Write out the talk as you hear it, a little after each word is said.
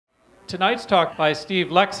tonight's talk by Steve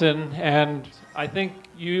Lekson, and I think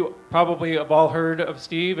you probably have all heard of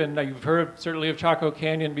Steve, and you've heard certainly of Chaco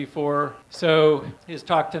Canyon before. So his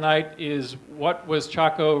talk tonight is What Was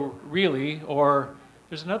Chaco Really? Or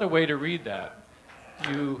there's another way to read that.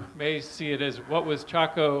 You may see it as What Was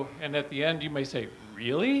Chaco? And at the end you may say,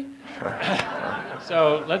 really?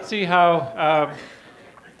 So let's see how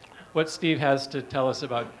what Steve has to tell us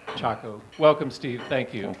about Chaco. Welcome, Steve.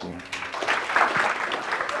 Thank you. Thank you.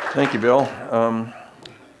 Thank you, Bill.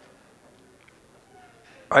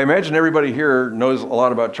 I imagine everybody here knows a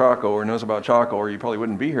lot about Chaco, or knows about Chaco, or you probably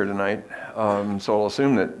wouldn't be here tonight. So I'll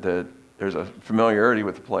assume that there's a familiarity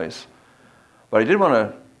with the place. But I did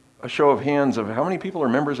want a show of hands of how many people are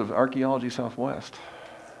members of Archaeology Southwest.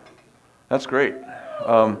 That's great.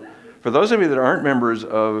 For those of you that aren't members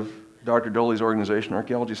of Dr. Doley's organization,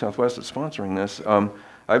 Archaeology Southwest, is sponsoring this.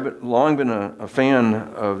 I've long been a fan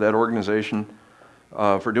of that organization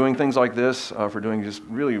for doing things like this, for doing just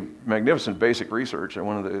really magnificent basic research. They're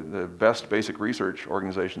one of the best basic research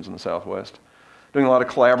organizations in the Southwest. Doing a lot of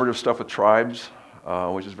collaborative stuff with tribes,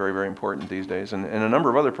 which is very, very important these days, and a number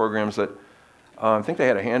of other programs that I think they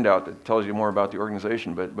had a handout that tells you more about the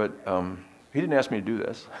organization, but he didn't ask me to do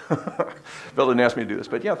this. Bill didn't ask me to do this,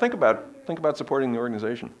 but yeah, think about supporting the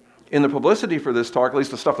organization. In the publicity for this talk, at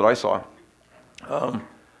least the stuff that I saw,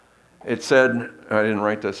 it said, I didn't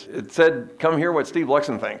write this, it said, come hear what Steve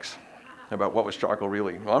Lekson thinks about what was Chaco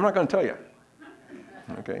really. Well, I'm not going to tell you.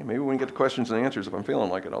 Okay, maybe when we get to questions and answers, if I'm feeling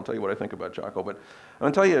like it, I'll tell you what I think about Chaco. But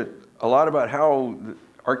I'm going to tell you a lot about how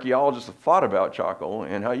archaeologists have thought about Chaco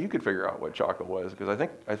and how you could figure out what Chaco was, because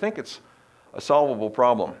I think it's a solvable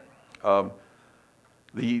problem.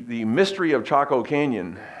 The mystery of Chaco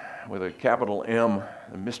Canyon, with a capital M,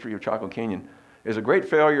 the mystery of Chaco Canyon, is a great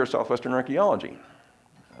failure of Southwestern archaeology.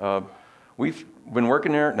 We've been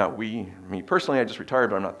working there, not we, me personally, I just retired,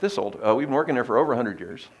 but I'm not this old. We've been working there for over 100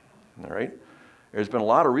 years, all right? There's been a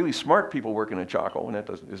lot of really smart people working in Chaco, and that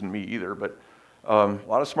isn't me either, but a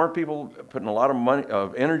lot of smart people putting a lot of money,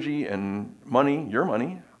 energy and money, your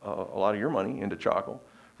money, a lot of your money into Chaco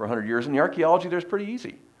for 100 years, and the archaeology there's pretty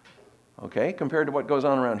easy, okay? Compared to what goes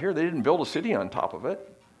on around here, they didn't build a city on top of it.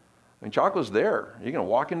 I mean, Chaco's there. You're going to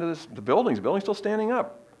walk into the building's still standing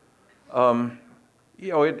up. You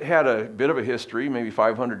know, it had a bit of a history, maybe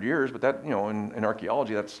 500 years, but that, you know, in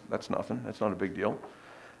archaeology, that's nothing. That's not a big deal.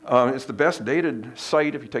 It's the best dated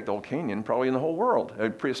site, if you take the whole canyon, probably in the whole world, a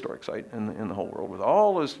prehistoric site in the whole world, with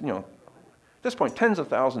all those, you know, at this point, tens of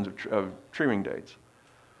thousands of tree dates.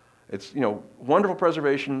 It's, you know, wonderful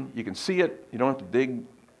preservation. You can see it. You don't have to dig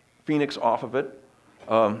Phoenix off of it.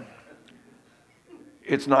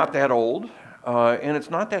 It's not that old, and it's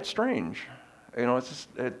not that strange. You know, it's just,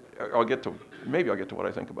 maybe I'll get to what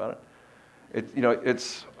I think about it. You know,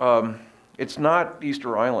 it's not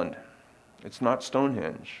Easter Island. It's not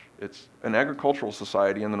Stonehenge. It's an agricultural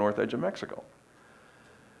society in the north edge of Mexico.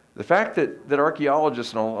 The fact that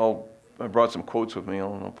archaeologists, and I brought some quotes with me,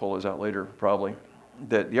 I'll pull those out later probably,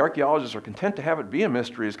 that the archaeologists are content to have it be a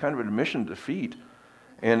mystery is kind of an admission to defeat.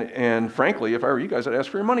 And frankly, if I were you guys, I'd ask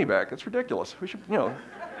for your money back. That's ridiculous. We should, you know,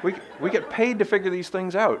 we get paid to figure these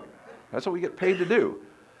things out. That's what we get paid to do.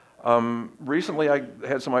 Recently, I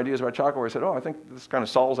had some ideas about Chaco where I said, oh, I think this kind of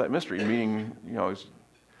solves that mystery, meaning, you know,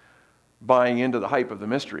 buying into the hype of the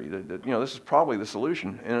mystery, that you know, this is probably the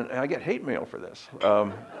solution. And I get hate mail for this.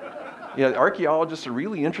 Yeah, archaeologists are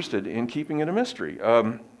really interested in keeping it a mystery.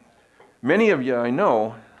 Many of you I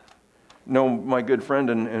know my good friend,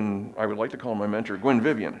 and I would like to call him my mentor, Gwen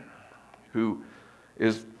Vivian, who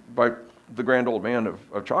is by the grand old man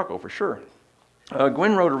of Chaco for sure.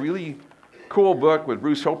 Gwen wrote a really cool book with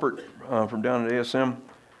Bruce Hilpert from down at ASM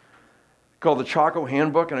called The Chaco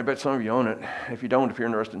Handbook, and I bet some of you own it. If you don't, if you're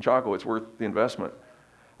interested in Chaco, it's worth the investment.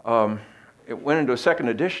 It went into a second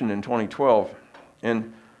edition in 2012,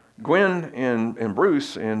 and Gwen and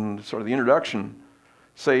Bruce, in sort of the introduction,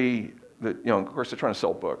 say that, you know, of course they're trying to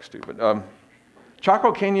sell books too, but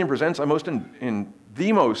Chaco Canyon presents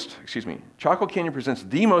Chaco Canyon presents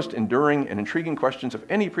the most enduring and intriguing questions of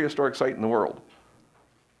any prehistoric site in the world.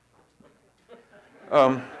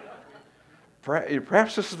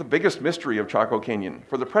 Perhaps this is the biggest mystery of Chaco Canyon.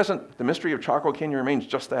 For the present, the mystery of Chaco Canyon remains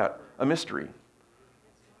just that, a mystery.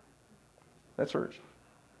 That's hers.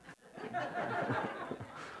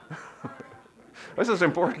 This is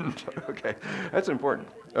important. Okay, that's important.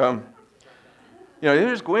 You know,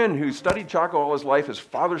 here's Gwen, who studied Chaco all his life. His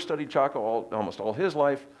father studied Chaco almost all his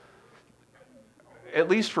life, at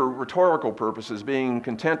least for rhetorical purposes, being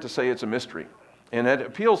content to say it's a mystery. And that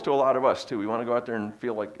appeals to a lot of us, too. We want to go out there and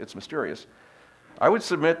feel like it's mysterious. I would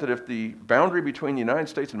submit that if the boundary between the United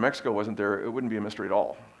States and Mexico wasn't there, it wouldn't be a mystery at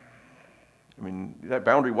all. I mean, that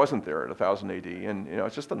boundary wasn't there at 1000 AD, and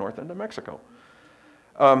it's just the north end of Mexico.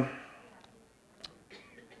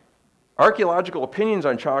 Archaeological opinions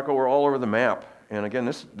on Chaco are all over the map, and again,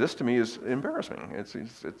 this to me is embarrassing.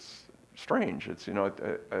 It's strange.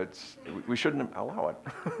 We shouldn't allow it.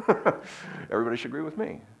 Everybody should agree with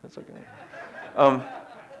me. That's okay.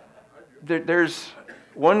 There's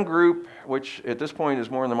one group which at this point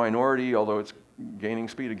is more in the minority, although it's gaining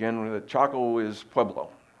speed again. That Chaco is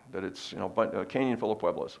Pueblo, that it's a canyon full of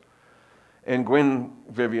Pueblos. And Gwen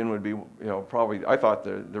Vivian would be probably, I thought,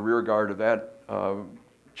 the rear guard of that.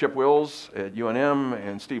 Chip Wills at UNM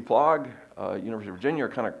and Steve Plogg, University of Virginia, are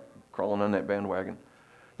kind of crawling on that bandwagon.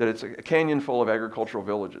 That it's a canyon full of agricultural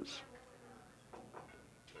villages.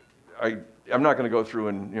 I'm not going to go through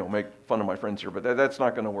and make fun of my friends here, but that's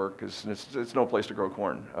not going to work because it's no place to grow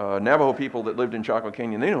corn. Navajo people that lived in Chaco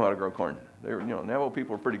Canyon, they knew how to grow corn. Navajo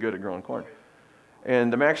people were pretty good at growing corn.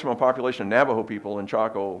 And the maximum population of Navajo people in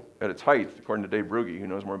Chaco at its height, according to Dave Brugge, who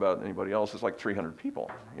knows more about it than anybody else, is like 300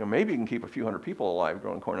 people. Maybe you can keep a few hundred people alive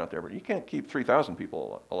growing corn out there, but you can't keep 3,000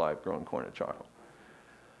 people alive growing corn at Chaco.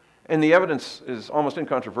 And the evidence is almost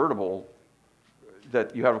incontrovertible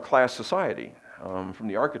that you have a class society from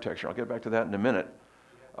the architecture. I'll get back to that in a minute.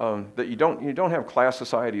 That you don't have class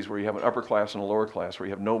societies where you have an upper class and a lower class, where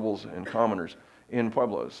you have nobles and commoners in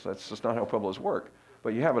pueblos. That's just not how pueblos work.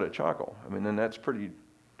 But you have it at Chaco. I mean, and that's pretty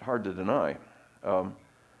hard to deny.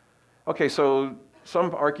 Okay, so some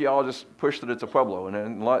archaeologists push that it's a pueblo,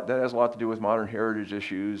 and that has a lot to do with modern heritage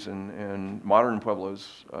issues and modern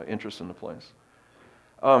pueblos' interest in the place.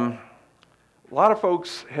 A lot of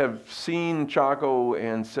folks have seen Chaco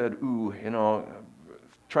and said, ooh,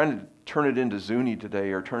 trying to turn it into Zuni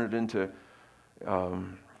today or turn it into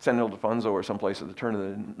San Ildefonso or someplace at the turn of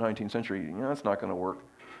the 19th century, that's not going to work.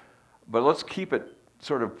 But let's keep it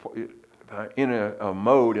sort of in a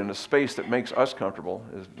mode, in a space that makes us comfortable,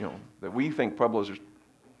 that we think pueblos are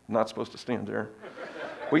not supposed to stand there.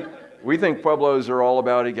 We think pueblos are all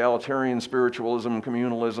about egalitarian spiritualism,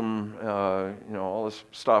 communalism, all this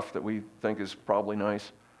stuff that we think is probably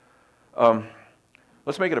nice.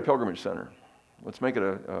 Let's make it a pilgrimage center. Let's make it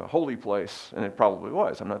a holy place, and it probably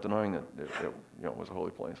was. I'm not denying that it was a holy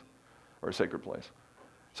place or a sacred place.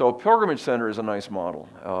 So a pilgrimage center is a nice model,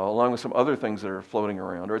 along with some other things that are floating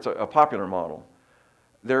around, or it's a popular model.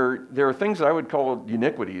 There are things that I would call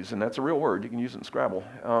uniquities, and that's a real word. You can use it in Scrabble.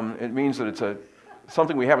 It means that it's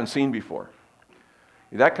something we haven't seen before.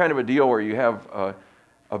 That kind of a deal where you have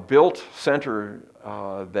a built center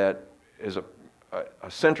that is a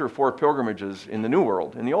center for pilgrimages in the New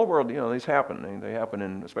World. In the Old World, these happen. They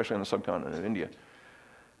happen especially on the subcontinent of India.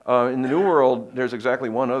 In the New World, there's exactly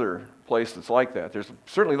one other place that's like that. There's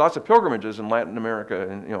certainly lots of pilgrimages in Latin America,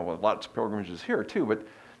 and lots of pilgrimages here too, but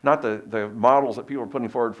not the models that people are putting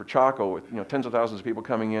forward for Chaco with tens of thousands of people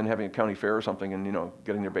coming in, having a county fair or something, and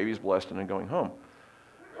getting their babies blessed and then going home.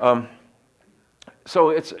 So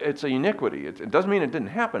it's a uniquity. It doesn't mean it didn't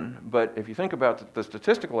happen, but if you think about the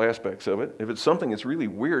statistical aspects of it, if it's something that's really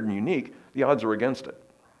weird and unique, the odds are against it.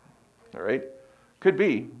 All right? Could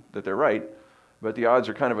be that they're right, but the odds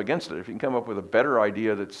are kind of against it. If you can come up with a better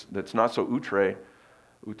idea that's not so outre,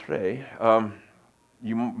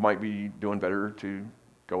 you might be doing better to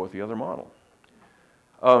go with the other model.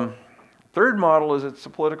 Third model is it's a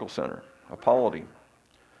political center, a polity.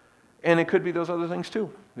 And it could be those other things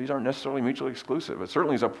too. These aren't necessarily mutually exclusive. It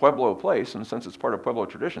certainly is a Pueblo place in the sense it's part of Pueblo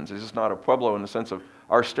traditions. It's just not a Pueblo in the sense of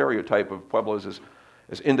our stereotype of Pueblos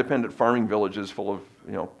as independent farming villages full of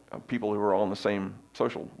people who are all on the same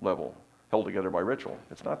social level, held together by ritual.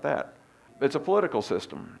 It's not that. It's a political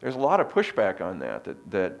system. There's a lot of pushback on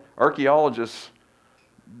that archaeologists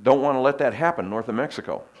don't want to let that happen north of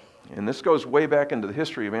Mexico. And this goes way back into the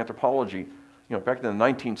history of anthropology, back in the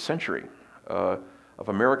 19th century of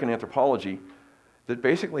American anthropology that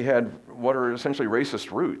basically had what are essentially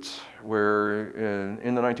racist roots, where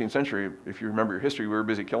in the 19th century, if you remember your history, we were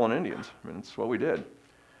busy killing Indians. I mean, that's what we did.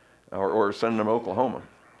 Or sending them to Oklahoma,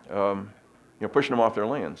 pushing them off their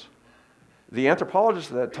lands. The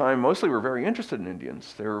anthropologists at that time mostly were very interested in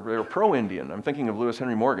Indians. They were pro-Indian. I'm thinking of Lewis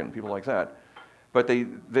Henry Morgan, people like that. But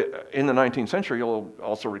in the 19th century, you'll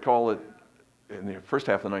also recall that in the first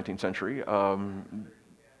half of the 19th century,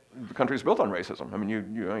 the country was built on racism. I mean,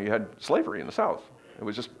 you had slavery in the South. It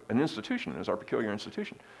was just an institution. It was our peculiar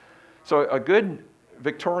institution. So a good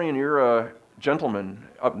Victorian-era gentleman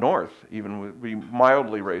up north even would be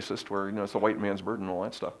mildly racist, where it's a white man's burden and all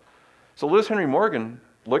that stuff. So Lewis Henry Morgan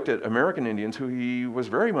looked at American Indians, who he was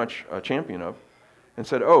very much a champion of, and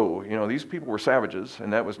said, oh, these people were savages,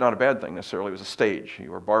 and that was not a bad thing necessarily. It was a stage.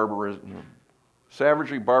 You were barbarism,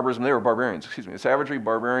 savagery, barbarism. They were barbarians, excuse me. Savagery,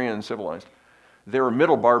 barbarian, and civilized. They were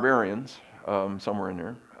middle barbarians, somewhere in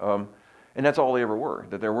there. And that's all they ever were.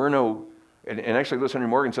 That there were no, and actually Lewis Henry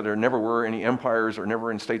Morgan said there never were any empires or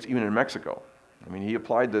never in states, even in Mexico. I mean, he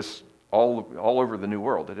applied this all over the New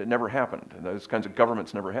World, that it never happened. And those kinds of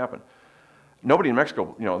governments never happened. Nobody in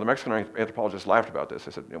Mexico, the Mexican anthropologists laughed about this.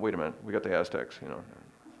 They said, wait a minute, we got the Aztecs,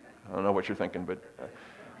 I don't know what you're thinking,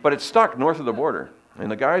 but it stuck north of the border.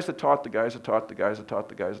 And the guys that taught, the guys that taught, the guys that taught,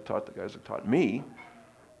 the guys that taught, the guys that taught me,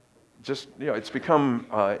 just, it's become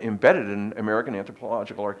embedded in American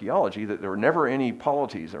anthropological archaeology that there were never any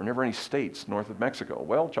polities, there were never any states north of Mexico.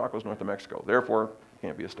 Well, Chaco's north of Mexico, therefore, it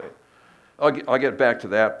can't be a state. I'll get back to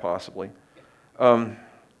that possibly. In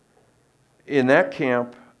that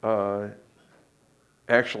camp,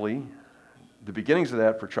 actually, the beginnings of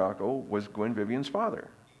that for Chaco was Gwen Vivian's father,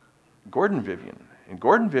 Gordon Vivian. And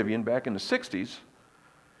Gordon Vivian, back in the 60s,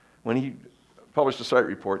 when he published a site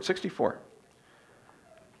report, 64.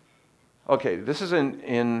 Okay, this is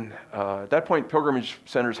at that point, pilgrimage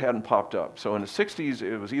centers hadn't popped up. So in the 60s,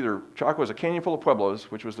 it was either Chaco was a canyon full of pueblos,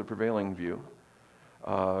 which was the prevailing view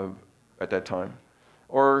at that time,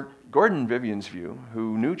 or Gordon Vivian's view,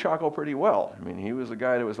 who knew Chaco pretty well. I mean, he was the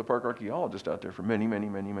guy that was the park archaeologist out there for many, many,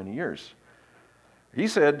 many, many years. He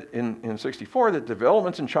said in 64 that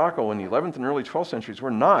developments in Chaco in the 11th and early 12th centuries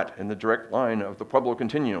were not in the direct line of the Pueblo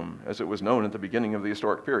continuum, as it was known at the beginning of the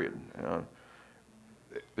historic period.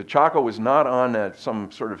 The Chaco was not on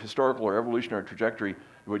some sort of historical or evolutionary trajectory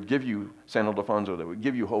that would give you San Ildefonso, that would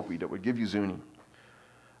give you Hopi, that would give you Zuni.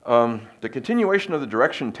 The continuation of the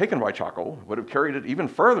direction taken by Chaco would have carried it even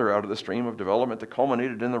further out of the stream of development that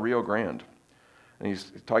culminated in the Rio Grande. And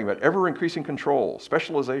he's talking about ever-increasing control,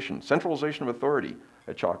 specialization, centralization of authority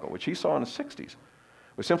at Chaco, which he saw in the 60s,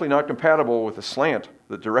 was simply not compatible with the slant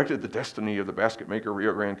that directed the destiny of the basket maker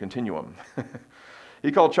Rio Grande continuum.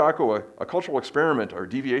 He called Chaco a cultural experiment or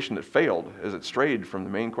deviation that failed as it strayed from the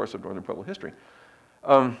main course of Northern Pueblo history.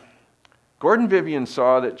 Gordon Vivian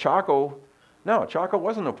saw that Chaco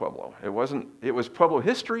wasn't a Pueblo. It was Pueblo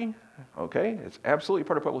history, okay? It's absolutely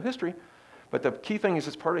part of Pueblo history, but the key thing is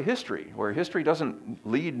it's part of history, where history doesn't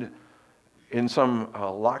lead in some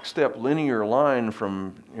lockstep linear line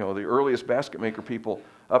from the earliest basket maker people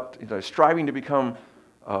up, striving to become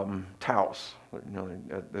Taos.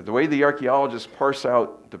 The way the archaeologists parse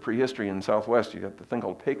out the prehistory in Southwest, you have the thing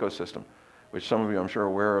called PECO system, which some of you I'm sure are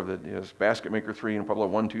aware of, that is basket maker 3 and Pueblo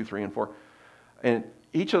 1, 2, 3, and 4. And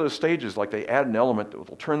each of those stages, like they add an element that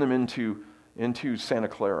will turn them into Santa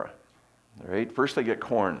Clara. Right? First they get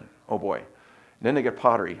corn, oh boy. And then they get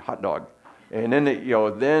pottery, hot dog. And then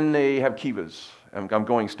they have kivas. I'm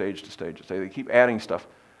going stage to stage. They keep adding stuff.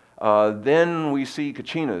 Then we see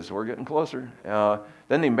Kachinas. We're getting closer.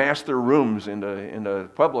 Then they mass their rooms into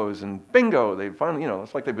pueblos, and bingo, they finally,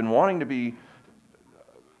 it's like they've been wanting to be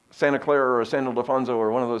Santa Clara or San Ildefonso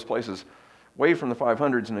or one of those places way from the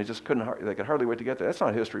 500s, and they just they could hardly wait to get there. That's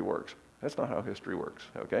not how history works. That's not how history works,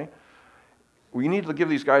 okay? We need to give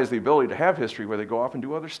these guys the ability to have history where they go off and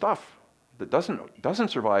do other stuff that doesn't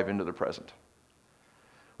survive into the present.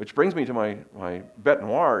 Which brings me to my bête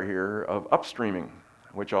noire here of upstreaming,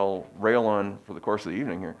 which I'll rail on for the course of the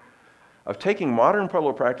evening here, of taking modern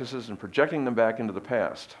Pueblo practices and projecting them back into the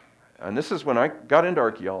past. And this is when I got into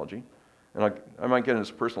archaeology, and I might get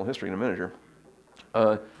into personal history in a minute here.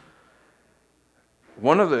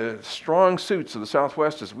 One of the strong suits of the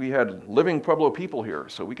Southwest is we had living Pueblo people here,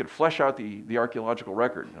 so we could flesh out the archaeological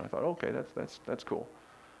record. And I thought, okay, that's cool.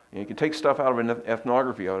 And you can take stuff out of an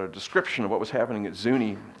ethnography, out of a description of what was happening at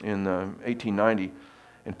Zuni in 1890,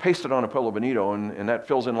 and paste it on a Pueblo Bonito, and that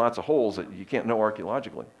fills in lots of holes that you can't know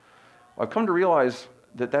archaeologically. I've come to realize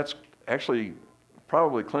that that's actually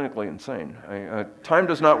probably clinically insane. Time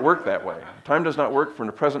does not work that way. Time does not work from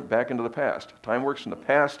the present back into the past. Time works from the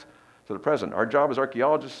past to the present. Our job as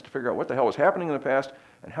archaeologists is to figure out what the hell was happening in the past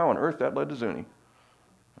and how on earth that led to Zuni.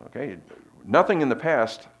 Okay? Nothing in the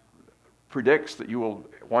past predicts that you will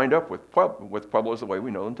wind up with Pueblos the way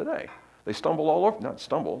we know them today. They stumble all over, not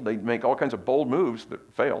stumble, they make all kinds of bold moves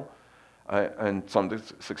that fail, and some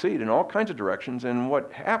that succeed in all kinds of directions, and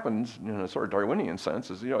what happens, in a sort of Darwinian sense,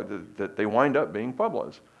 is that they wind up being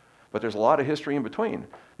Pueblos. But there's a lot of history in between.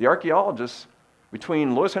 The archaeologists,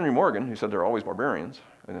 between Lewis Henry Morgan, who said they're always barbarians,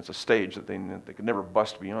 and it's a stage that they could never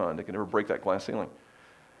bust beyond, they could never break that glass ceiling.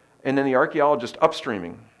 And then the archaeologist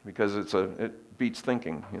upstreaming, because it beats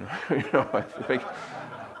thinking, it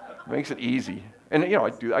makes it easy. And I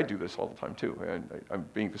do this all the time too. I'm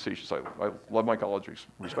being facetious. I love my colleagues,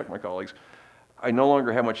 respect my colleagues. I no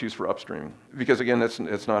longer have much use for upstreaming because again,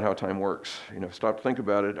 that's not how time works. Stop to think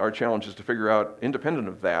about it. Our challenge is to figure out, independent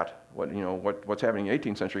of that, what's happening in the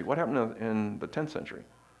 18th century, what happened in the 10th century.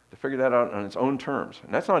 to figure that out on its own terms.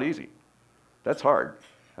 And that's not easy. That's hard.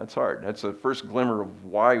 That's hard. That's the first glimmer of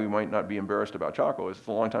why we might not be embarrassed about Chaco. It's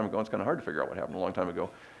a long time ago. It's kind of hard to figure out what happened a long time ago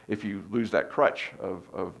if you lose that crutch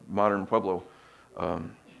of modern Pueblo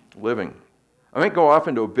living. I might go off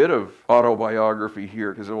into a bit of autobiography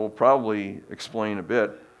here because it will probably explain a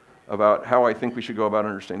bit about how I think we should go about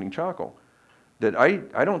understanding Chaco. That I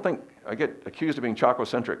don't think, I get accused of being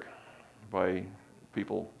Chaco-centric by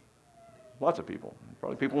people, lots of people,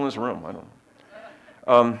 probably people in this room, I don't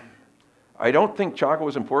know. I don't think Chaco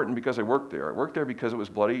was important because I worked there. I worked there because it was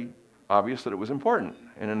bloody obvious that it was important.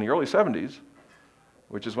 And in the early 70s,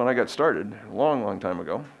 which is when I got started, a long, long time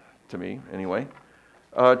ago, to me anyway,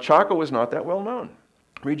 Chaco was not that well known.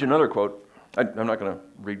 I'll read you another quote. I'm not going to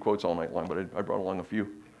read quotes all night long, but I brought along a few.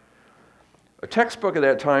 A textbook at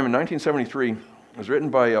that time in 1973 was written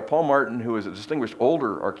by Paul Martin, who was a distinguished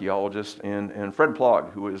older archaeologist, and Fred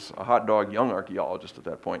Plog, who was a hot dog young archaeologist at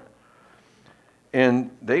that point.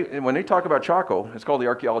 And when they talk about Chaco, it's called the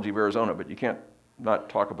Archaeology of Arizona, but you can't not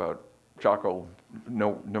talk about Chaco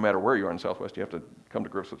no matter where you are in Southwest. You have to come to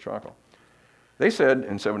grips with Chaco. They said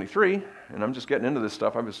in 73, and I'm just getting into this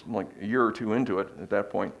stuff, I was like a year or two into it at that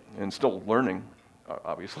point, and still learning,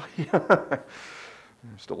 obviously.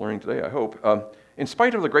 I'm still learning today, I hope. In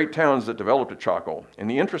spite of the great towns that developed at Chaco and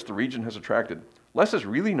the interest the region has attracted, less is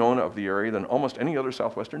really known of the area than almost any other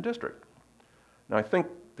southwestern district. Now, I think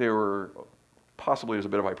there were, possibly there's a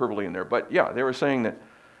bit of hyperbole in there, but yeah, they were saying that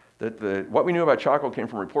what we knew about Chaco came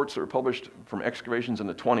from reports that were published from excavations in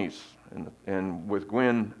the 20s and with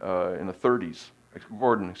Gwynn in the 30s,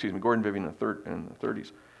 Gordon Vivian in the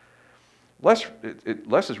 30s.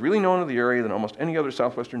 Less is really known of the area than almost any other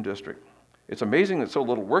southwestern district. It's amazing that so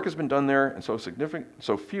little work has been done there and so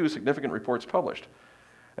few significant reports published.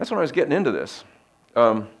 That's when I was getting into this.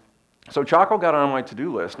 So Chaco got on my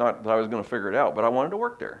to-do list, not that I was going to figure it out, but I wanted to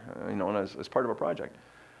work there, and as part of a project.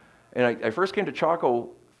 And I first came to Chaco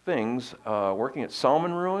things working at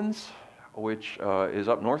Salmon Ruins, which is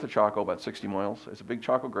up north of Chaco, about 60 miles. It's a big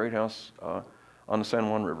Chaco great house on the San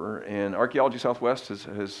Juan River. And Archaeology Southwest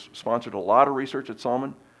has sponsored a lot of research at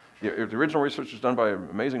Salmon. The original research was done by an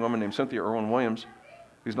amazing woman named Cynthia Irwin-Williams,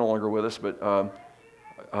 who's no longer with us, but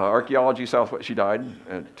Archaeology Southwest, she died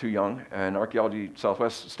too young, and Archaeology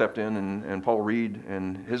Southwest stepped in, and Paul Reed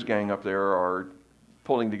and his gang up there are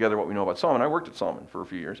pulling together what we know about Salmon. I worked at Salmon for a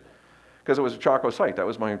few years because it was a Chaco site. That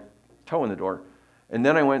was my toe in the door. And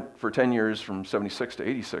then I went for 10 years from 76 to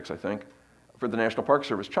 86, I think, for the National Park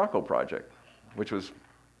Service Chaco project, which was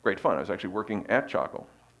great fun. I was actually working at Chaco.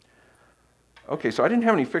 Okay, so I didn't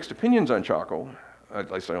have any fixed opinions on Chaco,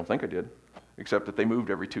 at least I don't think I did, except that they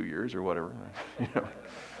moved every 2 years or whatever,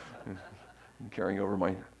 carrying over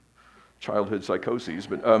my childhood psychoses.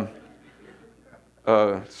 But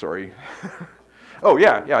sorry. Oh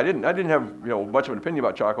yeah, I didn't have much of an opinion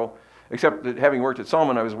about Chaco, except that having worked at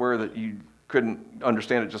Salmon, I was aware that you couldn't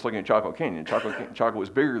understand it just looking at Chaco Canyon. Chaco was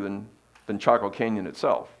bigger than Chaco Canyon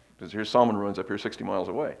itself, because here's Salmon Ruins up here 60 miles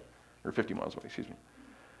away, or 50 miles away, excuse me.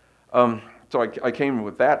 So I came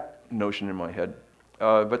with that notion in my head.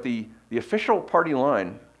 But the official party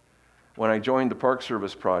line when I joined the Park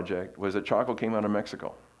Service project was that Chaco came out of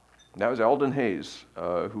Mexico. And that was Alden Hayes,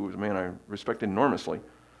 who was a man I respected enormously,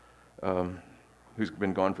 who's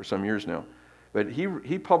been gone for some years now. But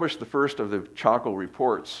he published the first of the Chaco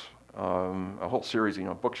reports, a whole series,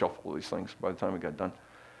 bookshelf full of these things by the time we got done.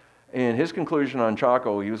 And his conclusion on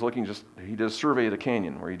Chaco, he did a survey of the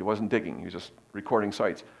canyon where he wasn't digging, he was just recording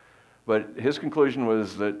sites. But his conclusion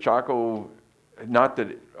was that Chaco, that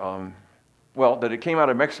it came out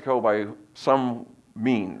of Mexico by some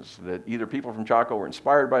means, that either people from Chaco were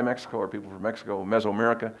inspired by Mexico or people from Mexico,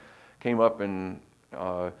 Mesoamerica, came up and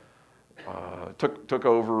took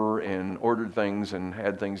over and ordered things and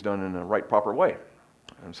had things done in a right proper way,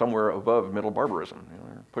 and somewhere above middle barbarism,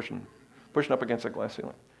 pushing up against that glass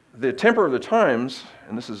ceiling. The temper of the times,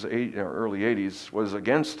 and this is early 80s, was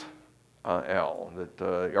against Al. That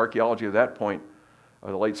the archaeology at that point,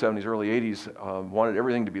 the late 70s, early 80s, wanted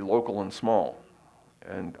everything to be local and small.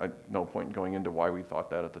 And no point in going into why we thought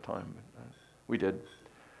that at the time, but we did.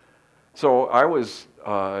 So I was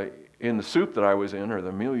in the soup that I was in, or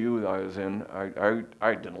the milieu that I was in,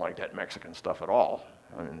 I didn't like that Mexican stuff at all.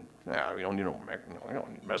 I mean, we don't need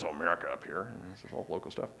Mesoamerica up here. This is all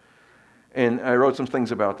local stuff. And I wrote some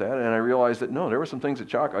things about that, and I realized that no, there were some things at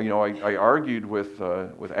Chaco. I argued with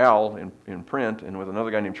Al in print, and with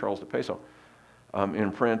another guy named Charles DePeso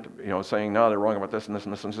in print, saying no, they're wrong about this and this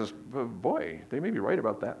and this, and says, boy, they may be right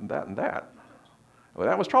about that and that and that. Well,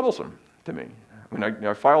 that was troublesome to me. I mean,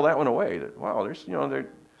 I filed that one away. That wow, there's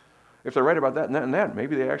if they're right about that and that,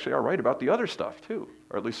 maybe they actually are right about the other stuff too,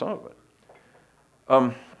 or at least some of it.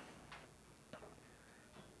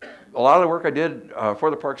 A lot of the work I did for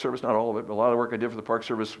the Park Service, not all of it, but a lot of the work I did for the Park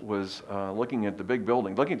Service was looking at the big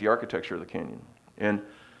building, looking at the architecture of the canyon. And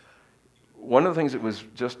one of the things that was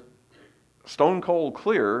just stone cold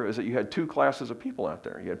clear is that you had two classes of people out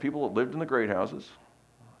there. You had people that lived in the great houses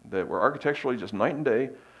that were architecturally just night and day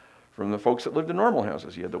from the folks that lived in normal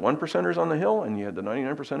houses. You had the 1%ers on the hill, and you had the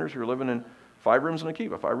 99%ers who were living in 5 rooms and a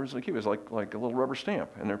kiva. 5 rooms and a kiva is like a little rubber stamp,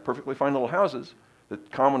 and they're perfectly fine little houses that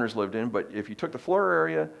commoners lived in. But if you took the floor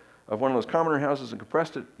area of one of those commoner houses and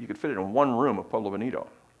compressed it, you could fit it in one room of Pueblo Bonito.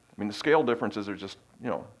 I mean, the scale differences are just,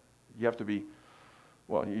 you have to be,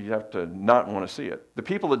 well, you have to not want to see it. The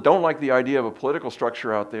people that don't like the idea of a political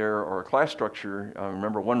structure out there or a class structure, I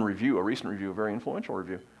remember one review, a recent review, a very influential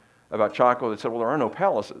review, about Chaco that said, well, there are no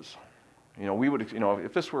palaces. We would,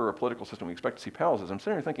 if this were a political system, we expect to see palaces. I'm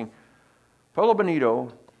sitting there thinking, Pueblo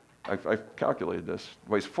Bonito, I've calculated this,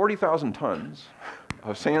 weighs 40,000 tons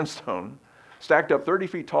of sandstone, stacked up 30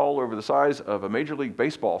 feet tall over the size of a Major League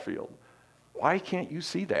Baseball field. Why can't you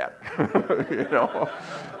see that?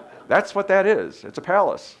 That's what that is. It's a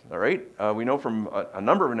palace, all right? We know from a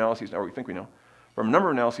number of analyses, or we think we know, from a number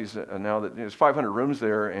of analyses now that there's 500 rooms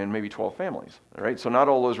there and maybe 12 families, all right? So not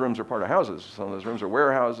all those rooms are part of houses. Some of those rooms are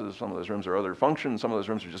warehouses, some of those rooms are other functions, some of those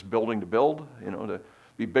rooms are just building to build, to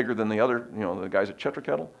be bigger than the other, the guys at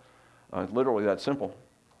Chetra. It's literally that simple.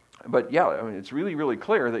 But yeah, I mean, it's really, really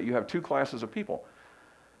clear that you have two classes of people.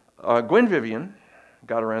 Gwen Vivian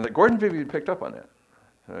got around that. Gordon Vivian picked up on that.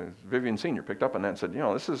 Vivian Sr. picked up on that and said,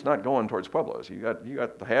 this is not going towards Pueblos. You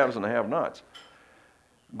got the haves and the have-nots.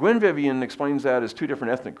 Gwen Vivian explains that as two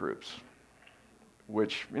different ethnic groups,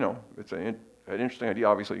 which, it's an interesting idea.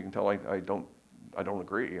 Obviously, you can tell I don't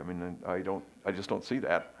agree. I mean, I just don't see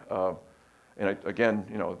that. And again,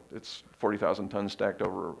 it's 40,000 tons stacked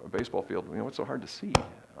over a baseball field. What's so hard to see?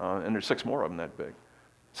 And there's 6 more of them that big.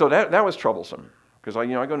 So that was troublesome, because I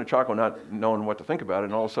go into Chaco not knowing what to think about it,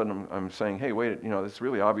 and all of a sudden I'm saying, hey, wait, it's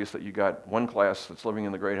really obvious that you got one class that's living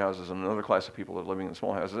in the great houses and another class of people that are living in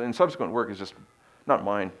small houses. And subsequent work is just not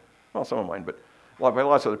mine, well, some of mine, but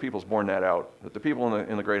lots of other people's borne that out, that the people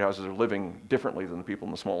in the great houses are living differently than the people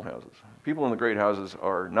in the small houses. People in the great houses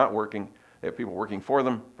are not working. They have people working for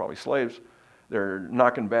them, probably slaves. They're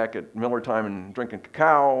knocking back at Miller time and drinking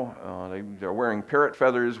cacao. They're wearing parrot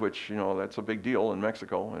feathers, which, that's a big deal in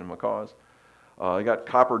Mexico and macaws. They got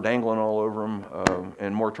copper dangling all over them,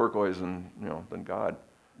 and more turquoise than God.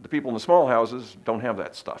 The people in the small houses don't have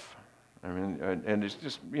that stuff. I mean, and it's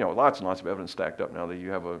just, lots and lots of evidence stacked up now that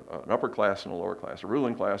you have an upper class and a lower class, a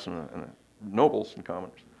ruling class and a nobles and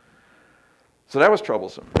commoners. So that was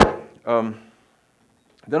troublesome.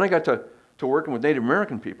 Then I got to working with Native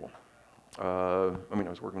American people. I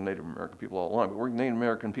was working with Native American people all along, but working with Native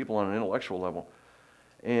American people on an intellectual level.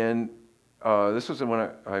 And this was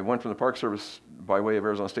when I went from the Park Service by way of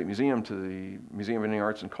Arizona State Museum to the Museum of Indian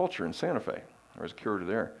Arts and Culture in Santa Fe. I was a curator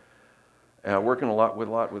there. Working a lot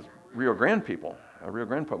with Rio Grande people, Rio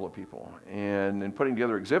Grande Pueblo people, and putting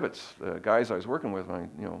together exhibits. The guys I was working with, my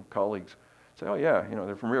colleagues, say, oh yeah,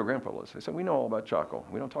 they're from Rio Grande Pueblos. They said, we know all about Chaco.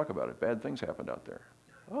 We don't talk about it. Bad things happened out there.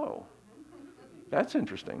 Oh, that's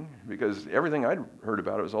interesting, because everything I'd heard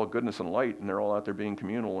about it was all goodness and light, and they're all out there being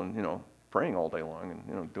communal and praying all day long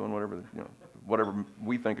and doing whatever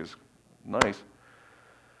we think is nice.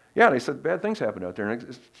 Yeah, they said bad things happened out there, and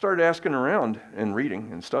I started asking around and reading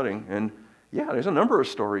and studying, and yeah, there's a number of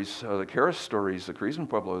stories, the Keres stories, the Carrizan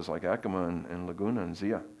Pueblos like Acoma and Laguna and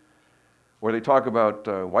Zia, where they talk about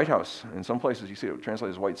White House. In some places you see it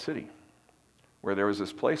translated as White City, where there was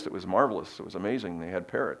this place that was marvelous, it was amazing. They had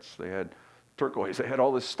parrots, they had turquoise, they had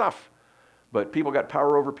all this stuff, but people got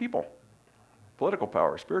power over people, political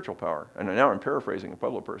power, spiritual power. And now I'm paraphrasing a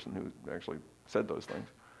Pueblo person who actually said those things.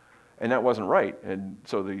 And that wasn't right. And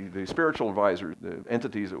so the spiritual advisors, the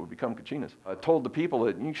entities that would become Kachinas, told the people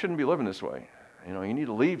that you shouldn't be living this way. You need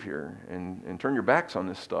to leave here and turn your backs on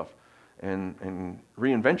this stuff and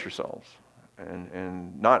reinvent yourselves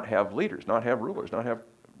and not have leaders, not have rulers, not have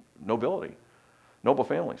nobility, noble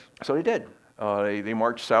families. So they did. They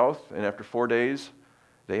marched south, and after 4 days,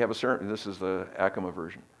 they have a ceremony. This is the Acoma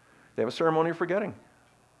version. They have a ceremony of forgetting.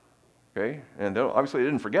 Okay, and obviously they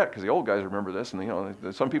didn't forget, because the old guys remember this, and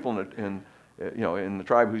there's some people in the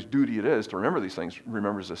tribe whose duty it is to remember these things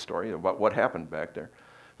remembers this story about what happened back there.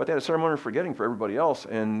 But they had a ceremony of forgetting for everybody else,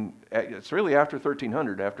 and it's really after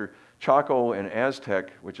 1300, after Chaco and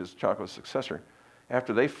Aztec, which is Chaco's successor,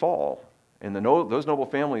 after they fall, and those noble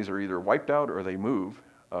families are either wiped out or they move,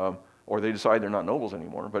 or they decide they're not nobles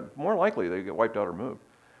anymore. But more likely they get wiped out or moved.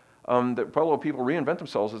 The Pueblo people reinvent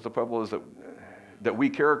themselves as the Pueblos that we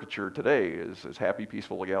caricature today as happy,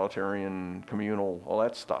 peaceful, egalitarian, communal, all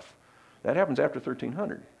that stuff. That happens after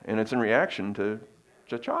 1300, and it's in reaction to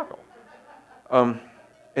Chaco. And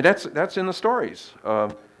that's in the stories.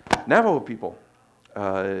 Navajo people,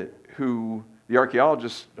 who the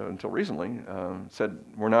archaeologists, until recently, said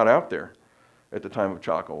were not out there at the time of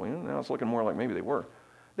Chaco. Now it's looking more like maybe they were.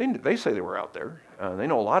 They say they were out there. They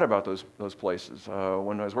know a lot about those places.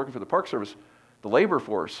 When I was working for the Park Service, the labor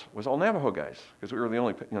force was all Navajo guys, because we were the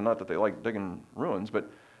only, not that they liked digging ruins, but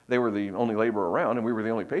they were the only labor around, and we were the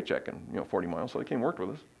only paycheck in 40 miles, so they came and worked with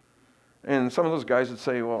us. And some of those guys would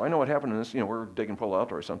say, well, I know what happened in this, we're digging Palo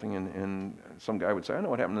Alto or something, and some guy would say, I know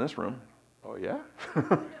what happened in this room. Oh, yeah?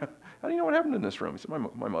 How do you know what happened in this room? He said,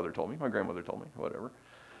 my mother told me, my grandmother told me, whatever.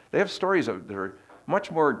 They have stories that are much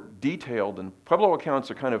more detailed, and Pueblo accounts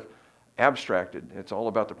are kind of abstracted. It's all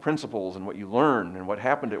about the principles and what you learn and what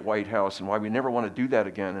happened at White House and why we never want to do that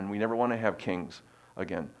again, and we never want to have kings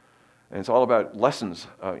again. And it's all about lessons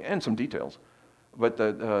and some details. But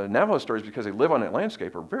the Navajo stories, because they live on that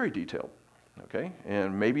landscape, are very detailed. Okay?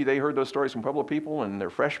 And maybe they heard those stories from Pueblo people and they're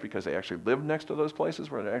fresh because they actually lived next to those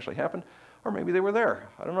places where it actually happened, or maybe they were there.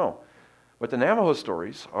 I don't know. But the Navajo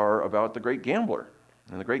stories are about the great gambler.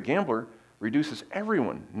 And the great gambler reduces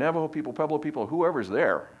everyone, Navajo people, Pueblo people, whoever's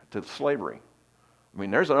there, to slavery. I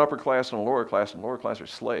mean, there's an upper class and a lower class, and the lower class are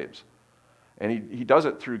slaves. And he does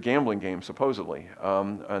it through gambling games, supposedly.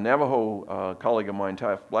 A Navajo colleague of mine,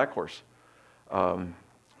 Taft Blackhorse,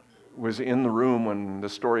 was in the room when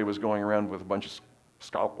this story was going around with a bunch of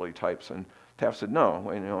scholarly types, and Taft said,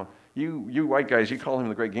 no, you white guys, you call him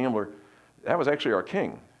the great gambler. That was actually our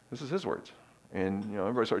king. This is his words. And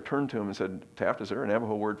everybody sort of turned to him and said, Taft, is there a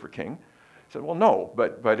Navajo word for king? He said, well, no,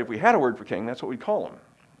 but if we had a word for king, that's what we'd call him.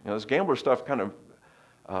 This gambler stuff kind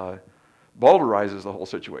of vulgarizes the whole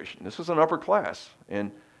situation. This was an upper class.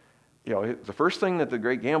 And the first thing that the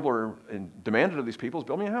great gambler demanded of these people is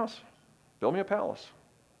build me a house, build me a palace,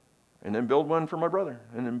 and then build one for my brother,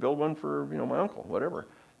 and then build one for my uncle, whatever.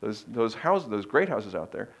 Those houses, those great houses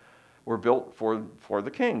out there, were built for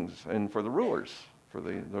the kings and for the rulers, for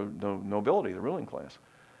the nobility, the ruling class.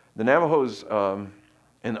 The Navajos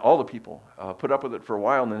and all the people put up with it for a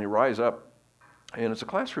while, and then they rise up, and it's a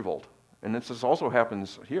class revolt. And this also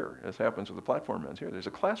happens here. This happens with the platform men here. There's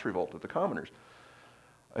a class revolt with the commoners.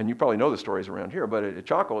 And you probably know the stories around here, but at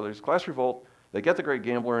Chaco, there's a class revolt. They get the great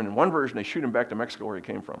gambler, and in one version, they shoot him back to Mexico where he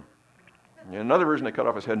came from. In another version, they cut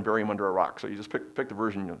off his head and bury him under a rock. So you just pick the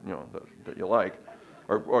version that you like,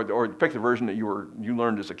 or pick the version that you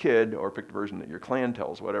learned as a kid, or pick the version that your clan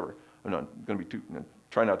tells, whatever. I'm not going to be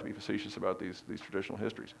try not to be facetious about these traditional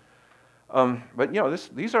histories. But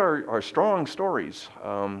these are strong stories,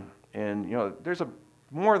 and there's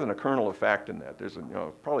more than a kernel of fact in that. There's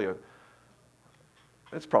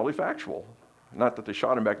it's probably factual. Not that they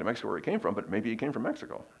shot him back to Mexico where he came from, but maybe he came from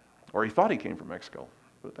Mexico, or he thought he came from Mexico.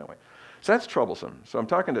 Put it that way. So that's troublesome. So I'm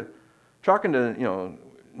talking to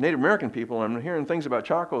Native American people, and I'm hearing things about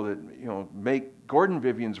Chaco that make Gordon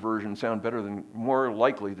Vivian's version sound more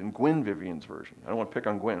likely than Gwyn Vivian's version. I don't want to pick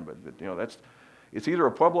on Gwyn, but it's either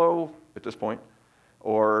a Pueblo at this point,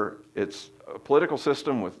 or it's a political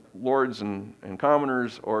system with lords and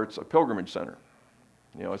commoners, or it's a pilgrimage center.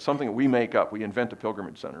 It's something that we make up. We invent a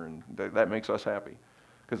pilgrimage center, and that makes us happy,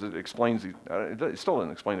 because it explains it still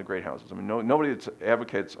doesn't explain the great houses. I mean, nobody that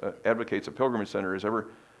advocates a pilgrimage center has ever,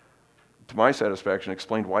 to my satisfaction,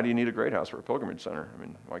 explained why do you need a great house for a pilgrimage center. I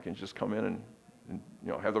mean, why can't you just come in and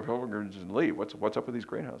have the pilgrimages and leave? What's up with these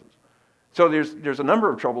great houses? So there's a number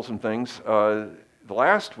of troublesome things. The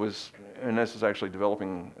last was, and this is actually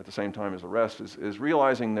developing at the same time as the rest, is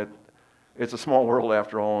realizing that it's a small world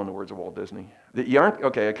after all, in the words of Walt Disney.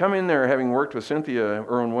 I come in there having worked with Cynthia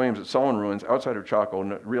Irwin-Williams at Solomon Ruins outside of Chaco,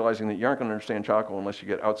 realizing that you aren't going to understand Chaco unless you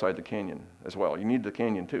get outside the canyon as well. You need the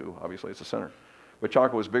canyon too, obviously, it's the center. But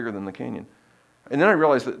Chaco is bigger than the canyon. And then I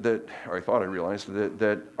realized or I thought I realized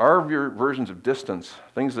that our versions of distance,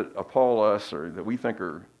 things that appall us or that we think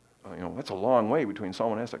are, that's a long way between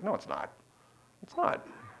Solomon and Aztec. No, it's not. It's not.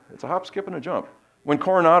 It's a hop, skip, and a jump. When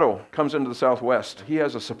Coronado comes into the southwest, he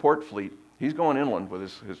has a support fleet. He's going inland with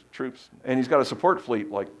his troops, and he's got a support fleet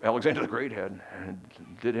like Alexander the Great had. And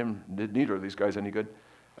did neither of these guys any good.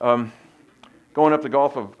 Going up the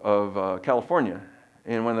Gulf of California,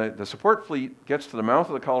 and when the support fleet gets to the mouth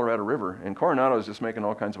of the Colorado River, and Coronado is just making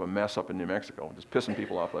all kinds of a mess up in New Mexico, just pissing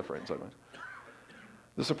people off left, right, and sideways.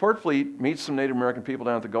 The support fleet meets some Native American people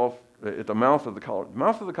down at the Gulf, at the mouth of the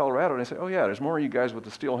Colorado, and they say, oh yeah, there's more of you guys with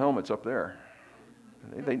the steel helmets up there.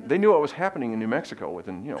 They knew what was happening in New Mexico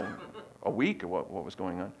within, a week of what was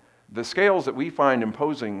going on. the scales that we find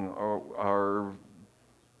imposing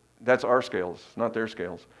that's our scales, not their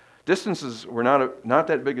scales. Distances were not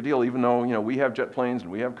that big a deal, even though we have jet planes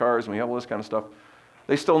and we have cars and we have all this kind of stuff.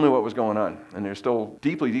 They still knew what was going on, and they're still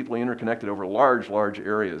deeply, deeply interconnected over large, large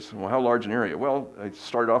areas. Well, how large an area? Well, I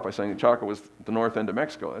started off by saying that Chaco was the north end of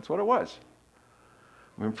Mexico. That's what it was.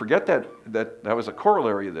 I mean, forget that was a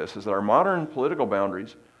corollary of this, is that our modern political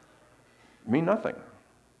boundaries mean nothing.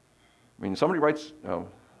 I mean, somebody writes, oh,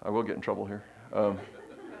 I will get in trouble here.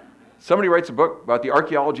 Somebody writes a book about the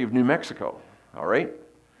archaeology of New Mexico, all right?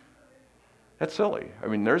 That's silly. I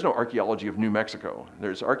mean, there's no archaeology of New Mexico.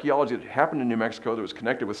 There's archaeology that happened in New Mexico that was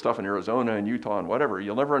connected with stuff in Arizona and Utah and whatever.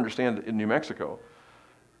 You'll never understand it in New Mexico.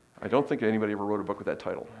 I don't think anybody ever wrote a book with that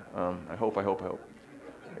title. I hope.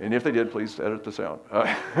 And if they did, please edit this out.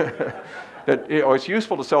 It's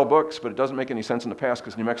useful to sell books, but it doesn't make any sense in the past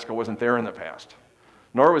because New Mexico wasn't there in the past.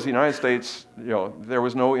 Nor was the United States, there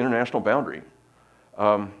was no international boundary.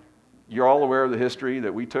 You're all aware of the history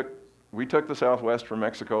that we took the Southwest from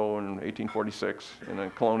Mexico in 1846 in the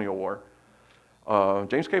colonial war.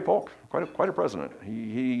 James K. Polk, quite a president.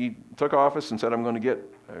 He took office and said,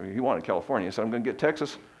 he wanted California. He said, I'm going to get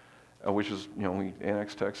Texas, which is, we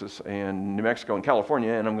annexed Texas, and New Mexico and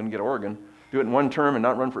California, and I'm going to get Oregon. Do it in one term and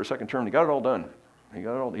not run for a second term. He got it all done.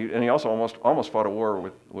 And he also almost fought a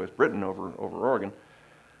war with Britain over Oregon.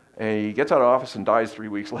 And he gets out of office and dies 3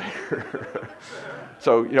 weeks later.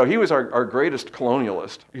 So, he was our greatest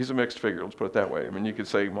colonialist. He's a mixed figure, let's put it that way. I mean, you could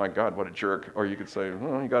say, my God, what a jerk. Or you could say,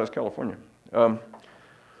 well, he got us California.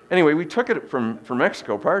 Anyway, we took it from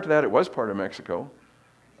Mexico. Prior to that, it was part of Mexico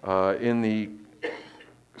in the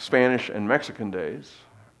Spanish and Mexican days.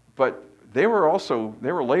 But they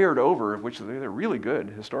were layered over, which they're really good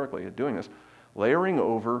historically at doing this, layering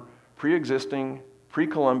over pre-existing,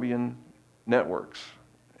 pre-Columbian networks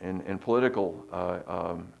and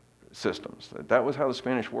political systems. That was how the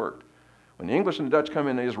Spanish worked. When the English and the Dutch come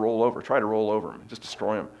in, they just try to roll over them, just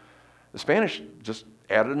destroy them. The Spanish just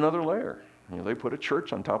added another layer. They put a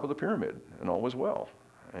church on top of the pyramid, and all was well.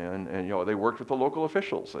 And they worked with the local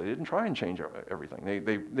officials. They didn't try and change everything.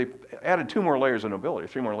 They added 2 more layers of nobility,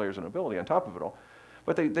 3 more layers of nobility on top of it all.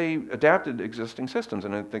 But they adapted existing systems,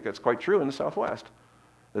 and I think that's quite true in the Southwest.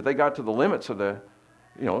 That they got to the limits of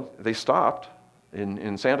they stopped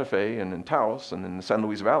in Santa Fe and in Taos and in the San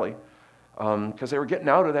Luis Valley because they were getting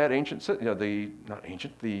out of that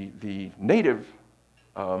the native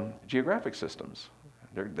geographic systems.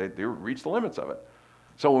 They reached the limits of it.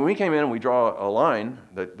 So when we came in and we draw a line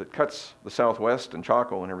that cuts the Southwest and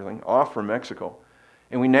Chaco and everything off from Mexico,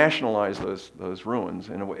 and we nationalize those ruins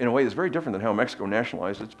in a way that's very different than how Mexico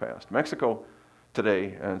nationalized its past. Mexico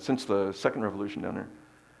today, and since the Second Revolution down there,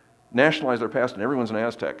 nationalized their past, and everyone's an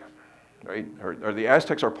Aztec, right? Or the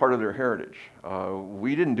Aztecs are part of their heritage.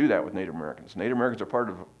 We didn't do that with Native Americans. Native Americans are part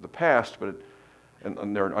of the past, and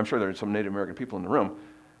I'm sure there are some Native American people in the room,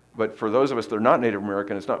 but for those of us that are not Native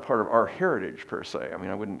American, it's not part of our heritage per se. I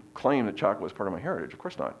mean, I wouldn't claim that Chaco is part of my heritage. Of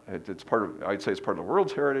course not. I'd say it's part of the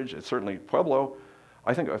world's heritage. It's certainly Pueblo.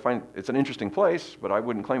 I find it's an interesting place, but I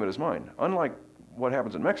wouldn't claim it as mine. Unlike what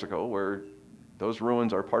happens in Mexico, where those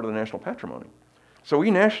ruins are part of the national patrimony. So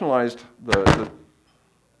we nationalized the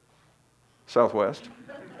Southwest,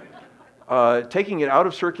 taking it out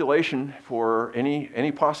of circulation for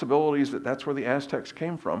any possibilities that that's where the Aztecs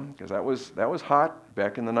came from, because that was hot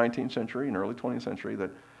back in the 19th century and early 20th century, that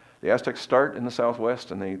the Aztecs start in the Southwest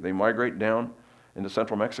and they migrate down into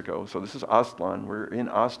central Mexico. So this is Aztlan. We're in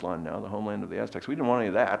Aztlan now, the homeland of the Aztecs. We didn't want any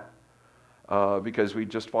of that because we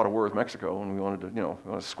just fought a war with Mexico and we wanted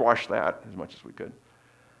to squash that as much as we could.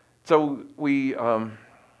 So we,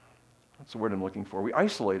 what's the word I'm looking for? We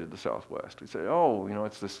isolated the Southwest. We said,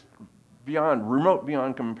 it's this remote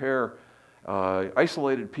beyond compare,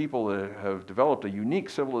 isolated people that have developed a unique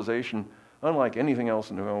civilization unlike anything else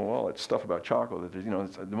in the world. Well, it's stuff about Chaco that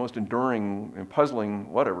it's the most enduring and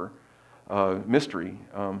puzzling mystery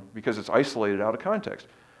because it's isolated out of context.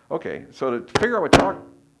 Okay, so to figure out what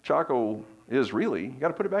Chaco is really, you got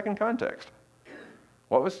to put it back in context.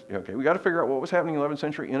 We got to figure out what was happening in the 11th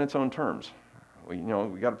century in its own terms. We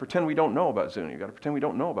got to pretend we don't know about Zuni. We got to pretend we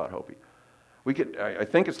don't know about Hopi. I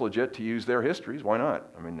think it's legit to use their histories. Why not?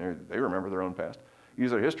 I mean, they remember their own past.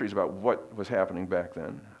 Use their histories about what was happening back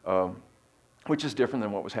then, which is different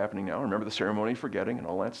than what was happening now. Remember the ceremony of forgetting and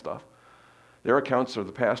all that stuff. Their accounts of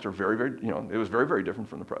the past are very, very, it was very, very different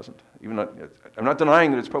from the present. I'm not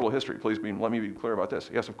denying that it's Pueblo history. Please let me be clear about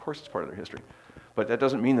this. Yes, of course it's part of their history. But that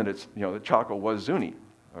doesn't mean that it's, that Chaco was Zuni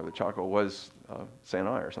or that Chaco was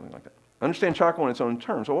Sanai or something like that. Understand Chaco in its own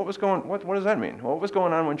terms. So what does that mean? Well, what was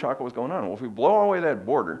going on when Chaco was going on? Well, if we blow away that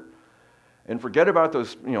border And forget about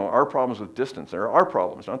those, our problems with distance. They're our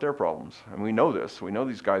problems, not their problems. And we know this. We know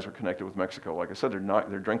these guys are connected with Mexico. Like I said,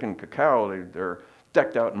 they're drinking cacao. They're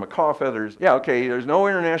decked out in macaw feathers. Yeah, okay, there's no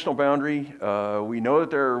international boundary. We know that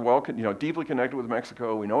they're deeply connected with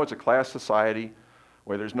Mexico. We know it's a class society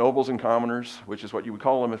where there's nobles and commoners, which is what you would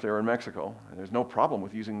call them if they were in Mexico. And there's no problem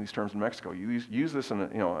with using these terms in Mexico. You use this in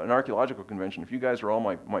an archaeological convention. If you guys are all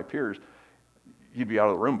my peers, you'd be out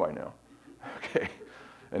of the room by now. Okay.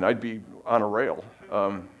 And I'd be on a rail,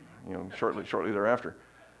 shortly thereafter.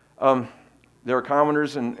 There are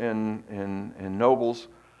commoners and nobles.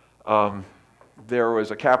 There was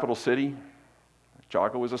a capital city.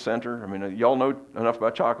 Chaco was a center. I mean, y'all know enough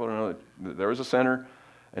about Chaco to know that there was a center,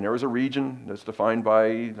 and there was a region that's defined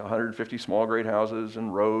by 150 small grade houses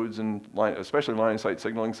and roads and especially line of sight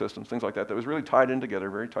signaling systems, things like that. That was really tied in together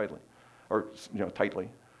very tightly, or tightly.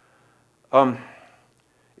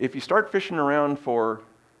 If you start fishing around for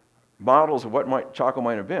models of what Chaco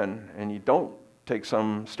might have been, and you don't take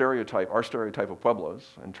some stereotype, our stereotype of pueblos,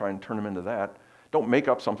 and try and turn them into that. Don't make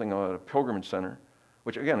up something at a pilgrimage center,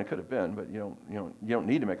 which again it could have been, but you don't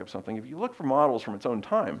need to make up something. If you look for models from its own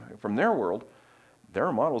time, from their world, there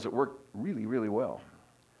are models that work really, really well.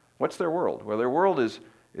 What's their world? Well, their world is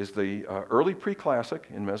the early pre-classic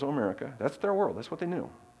in Mesoamerica. That's their world. That's what they knew.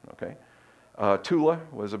 Okay, Tula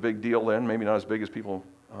was a big deal then, maybe not as big as people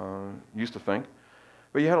used to think.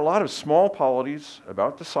 But you had a lot of small polities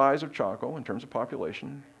about the size of Chaco in terms of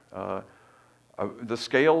population. The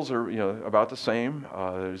scales are about the same.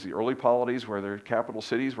 There's the early polities where their capital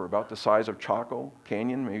cities were about the size of Chaco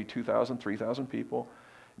Canyon, maybe 2,000, 3,000 people,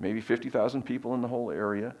 maybe 50,000 people in the whole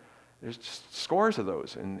area. There's just scores of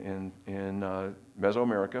those in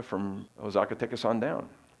Mesoamerica from Zacatecas on down.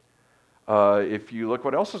 If you look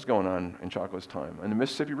what else is going on in Chaco's time, in the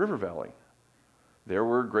Mississippi River Valley, there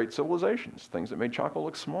were great civilizations, things that made Chaco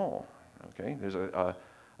look small. Okay, there's a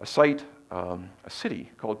site, a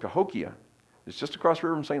city called Cahokia. It's just across the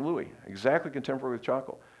river from St. Louis, exactly contemporary with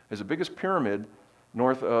Chaco. It's the biggest pyramid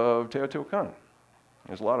north of Teotihuacan.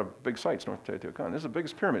 There's a lot of big sites north of Teotihuacan. This is the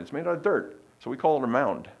biggest pyramid. It's made out of dirt, so we call it a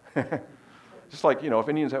mound. Just like, if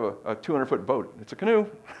Indians have a 200-foot boat, it's a canoe.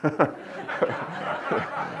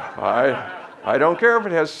 I don't care if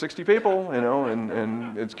it has 60 people,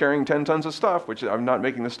 and it's carrying 10 tons of stuff, which I'm not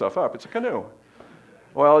making this stuff up. It's a canoe.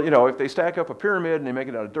 Well, if they stack up a pyramid and they make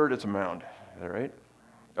it out of dirt, it's a mound, all right?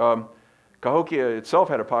 Cahokia itself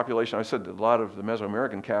had a population. I said that a lot of the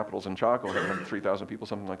Mesoamerican capitals in Chaco had 3,000 people,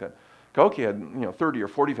 something like that. Cahokia had 30 or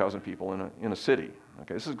 40,000 people in a city.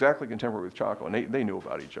 Okay, this is exactly contemporary with Chaco, and they knew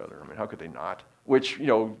about each other. I mean, how could they not? Which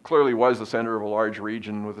clearly was the center of a large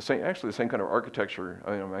region with the same kind of architecture.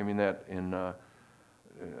 I mean that in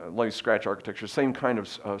light scratch architecture, same kind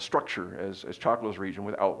of structure as Chaco's region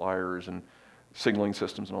with outliers and signaling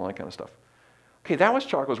systems and all that kind of stuff. Okay, that was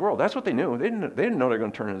Chaco's world. That's what they knew. They didn't know they were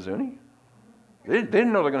going to turn into Zuni. They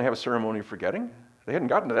didn't know they were going to have a ceremony of forgetting. They hadn't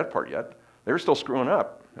gotten to that part yet. They were still screwing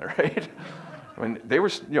up, all right? I mean, they were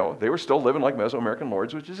still living like Mesoamerican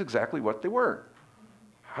lords, which is exactly what they were.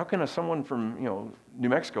 How can someone from New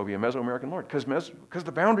Mexico be a Mesoamerican lord? Because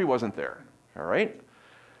the boundary wasn't there, all right?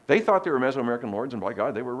 They thought they were Mesoamerican lords, and by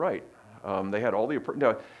God, they were right. They had all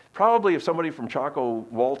the probably if somebody from Chaco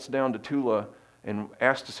waltzed down to Tula and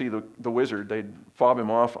asked to see the wizard, they'd fob him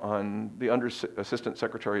off on the Assistant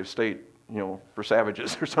Secretary of State, for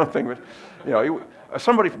savages or something. But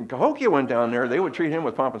somebody from Cahokia went down there, they would treat him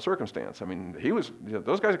with pomp and circumstance. I mean,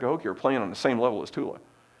 those guys at Cahokia are playing on the same level as Tula.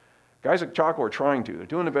 Guys at Chaco are trying to. They're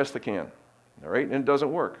doing the best they can, all right? And it doesn't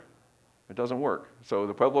work. It doesn't work. So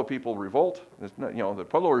the Pueblo people revolt. The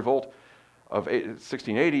Pueblo revolt of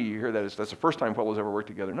 1680. You hear that's the first time Pueblos ever worked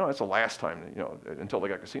together. No, that's the last time. Until they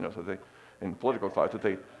got casinos, in political thought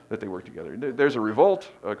that they worked together. There's a revolt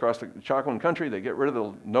across the Chacoan country. They get rid of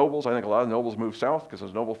the nobles. I think a lot of the nobles moved south because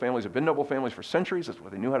those noble families have been noble families for centuries. That's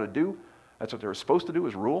what they knew how to do. That's what they were supposed to do,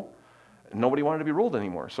 is rule. And nobody wanted to be ruled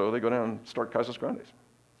anymore. So they go down and start Casas Grandes,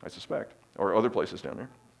 I suspect, or other places down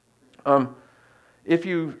there. If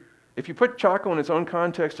you put Chaco in its own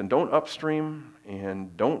context and don't upstream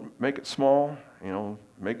and don't make it small,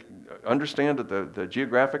 understand that the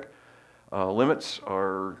geographic limits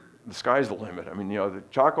are, the sky's the limit. I mean, the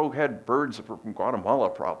Chaco had birds from Guatemala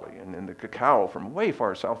probably, and the cacao from way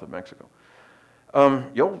far south of Mexico.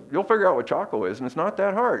 You'll figure out what Chaco is, and it's not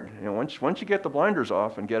that hard. Once you get the blinders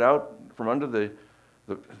off and get out from under the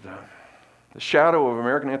shadow of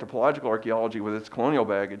American anthropological archaeology with its colonial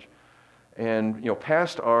baggage, and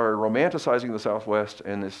past our romanticizing of the Southwest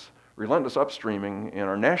and this relentless upstreaming and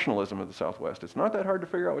our nationalism of the Southwest, it's not that hard to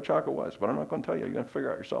figure out what Chaco was. But I'm not going to tell you. You're going to figure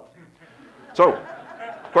it out yourself. So,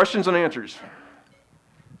 questions and answers.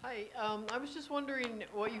 Hi, Hi, I was just wondering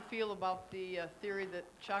what you feel about the theory that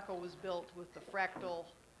Chaco was built with the fractal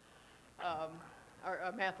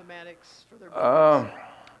mathematics for their buildings.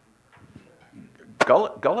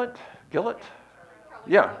 Gillett?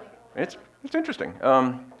 Yeah, it's interesting.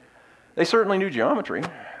 They certainly knew geometry.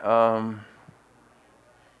 And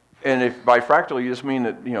if by fractal you just mean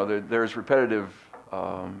that, you know, there's repetitive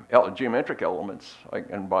geometric elements,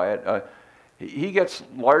 and by it, he gets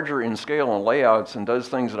larger in scale and layouts and does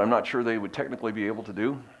things that I'm not sure they would technically be able to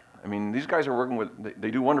do. I mean, these guys are working with,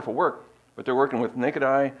 they do wonderful work, but they're working with naked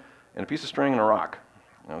eye and a piece of string and a rock.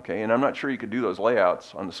 Okay, and I'm not sure you could do those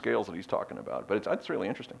layouts on the scales that he's talking about, but it's really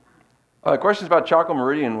interesting. Questions about Chaco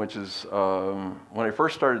Meridian, which is when I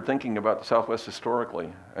first started thinking about the Southwest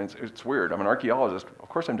historically, and it's weird. I'm an archaeologist. Of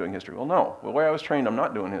course I'm doing history. Well, no. The way I was trained, I'm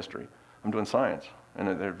not doing history. I'm doing science, and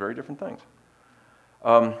they're very different things.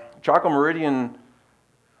 Chaco Meridian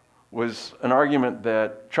was an argument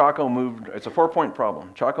that Chaco moved, it's a 4-point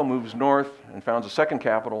problem. Chaco moves north and founds a second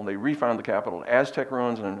capital. They refound the capital, Aztec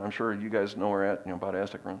ruins, and I'm sure you guys know about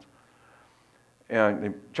Aztec ruins.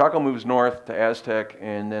 And Chaco moves north to Aztec,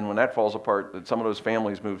 and then when that falls apart, some of those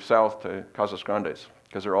families move south to Casas Grandes,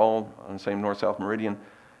 because they're all on the same north-south meridian.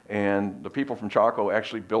 And the people from Chaco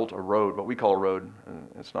actually built a road, what we call a road. And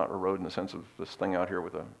it's not a road in the sense of this thing out here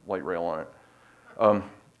with a light rail on it,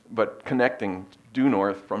 but connecting due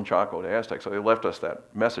north from Chaco to Aztec. So they left us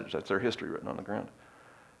that message. That's their history written on the ground.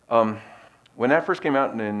 When that first came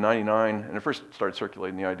out in '99, and it first started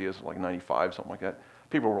circulating, the ideas like '95, something like that,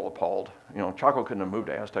 people were all appalled. You know, Chaco couldn't have moved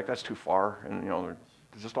to Aztec. That's too far. And you know, there's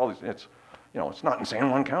just all these. It's, you know, it's not in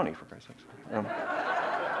San Juan County, for Christ's sakes.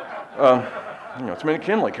 You know, it's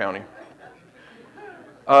McKinley County.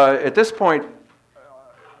 At this point,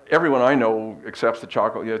 everyone I know accepts that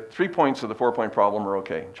Chaco. Yeah, 3 points of the 4-point problem are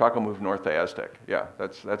okay. Chaco moved north to Aztec. Yeah,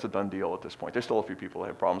 that's a done deal at this point. There's still a few people that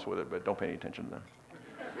have problems with it, but don't pay any attention to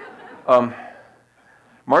them.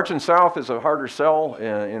 Marching south is a harder sell,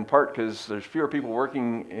 in part because there's fewer people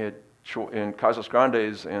working in Casas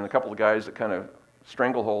Grandes, and a couple of guys that kind of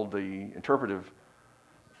stranglehold the interpretive,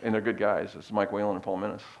 and they're good guys. It's Mike Whalen and Paul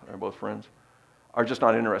Menace. They're both friends. Are just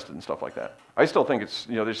not interested in stuff like that. I still think it's,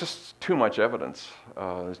 you know, there's just too much evidence.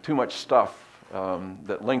 There's too much stuff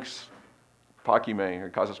that links Paquime or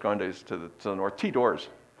Casas Grandes to the north. T-doors,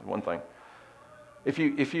 one thing. If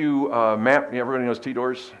you map, everybody knows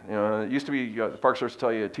T-doors. You know, it used to be, the Park Service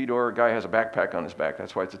tell you a T-door guy has a backpack on his back.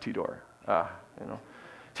 That's why it's a T-door. You know.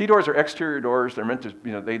 T-doors are exterior doors. They're meant to,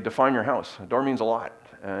 you know, they define your house. A door means a lot.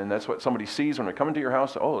 And that's what somebody sees when they come into your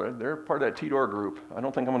house. Oh, they're part of that T-door group. I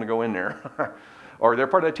don't think I'm going to go in there. Or they're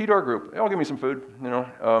part of that T-door group. Oh, give me some food. You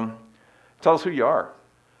know, tell us who you are.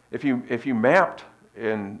 If you mapped,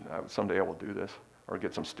 and someday I will do this, or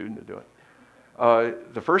get some student to do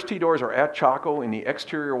it. The first T-doors are at Chaco in the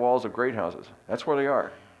exterior walls of great houses. That's where they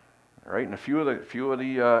are, right? And a few of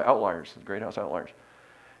the outliers, the great house outliers.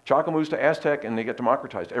 Chaco moves to Aztec, and they get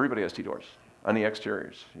democratized. Everybody has T-doors on the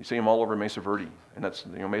exteriors. You see them all over Mesa Verde, and that's,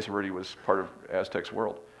 you know, Mesa Verde was part of Aztec's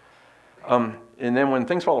world. And then when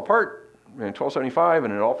things fall apart in 1275,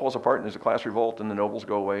 and it all falls apart, and there's a class revolt, and the nobles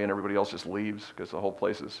go away, and everybody else just leaves because the whole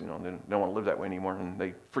place is, you know, they don't want to live that way anymore, and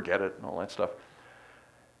they forget it and all that stuff.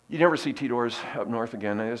 You never see T-doors up north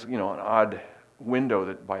again. There's, you know, an odd window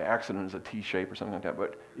that by accident is a T shape or something like that.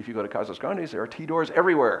 But if you go to Casas Grandes, there are T-doors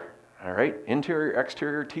everywhere. All right, interior,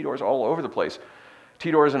 exterior, T-doors all over the place.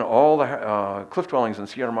 T-doors in all the cliff dwellings in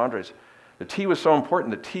Sierra Madres. The T was so important.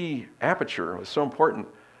 The T aperture was so important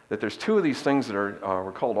that there's two of these things that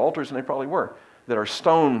were called altars, and they probably were, that are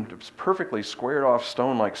stone, perfectly squared off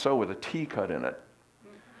stone like so, with a T cut in it.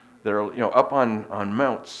 They're, you know, up on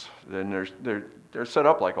mounts, and they're set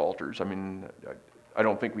up like altars. I mean, I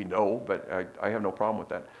don't think we know, but I have no problem with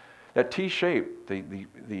that. That T shape,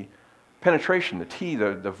 the penetration, the T,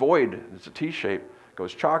 the void, it's a T shape,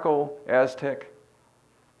 goes Chaco, Aztec,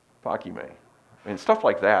 Paquime. I mean, stuff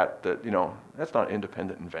like that, you know, that's not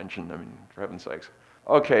independent invention, I mean, for heaven's sakes.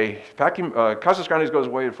 Okay, Casas Grandes goes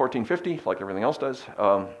away in 1450, like everything else does.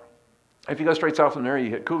 If you go straight south from there, you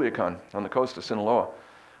hit Culiacan on the coast of Sinaloa,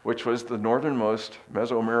 which was the northernmost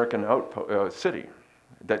Mesoamerican city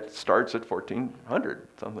that starts at 1400,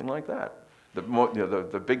 something like that,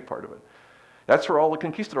 the big part of it. That's where all the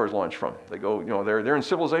conquistadors launch from. They go, you know, they're in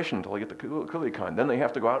civilization until they get to Culiacan. Then they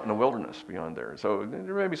have to go out in the wilderness beyond there. So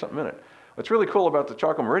there may be something in it. What's really cool about the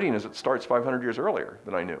Chaco Meridian is it starts 500 years earlier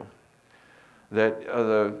than I knew.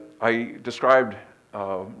 That I described,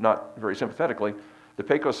 not very sympathetically, the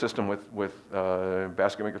Pecos system with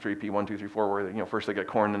basket maker 3, P1, 2, 3, 4, where, you know, first they get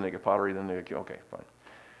corn, then they get pottery, then they get, okay, fine.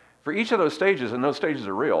 For each of those stages, and those stages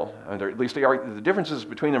are real, or at least they are, the differences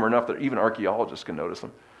between them are enough that even archaeologists can notice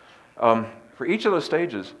them. For each of those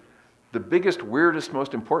stages, the biggest, weirdest,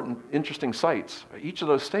 most important, interesting sites, each of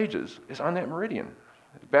those stages is on that meridian.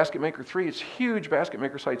 Basket Maker 3, it's huge basket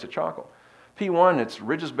maker sites at Chaco. P1, it's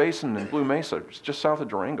Ridges Basin and Blue Mesa, it's just south of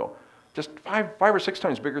Durango. Just five or six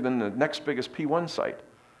times bigger than the next biggest P1 site,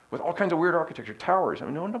 with all kinds of weird architecture, towers. I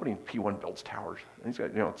mean, nobody in P1 builds towers. These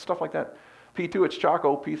guys, stuff like that. P2, it's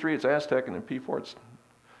Chaco. P3, it's Aztec, and then P4, it's.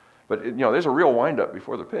 But there's a real wind-up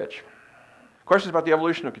before the pitch. Questions about the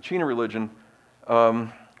evolution of Kachina religion.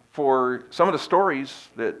 For some of the stories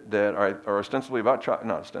that are ostensibly about Chaco,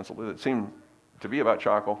 not ostensibly, that seem to be about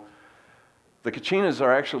Chaco, the Kachinas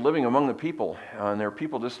are actually living among the people, and they're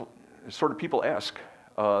people just sort of people-esque.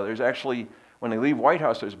 There's actually, when they leave White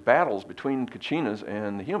House, there's battles between Kachinas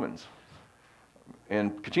and the humans.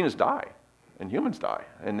 And Kachinas die, and humans die.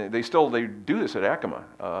 And they do this at Acoma,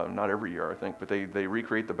 not every year, I think, but they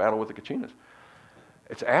recreate the battle with the Kachinas.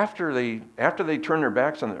 It's after they turn their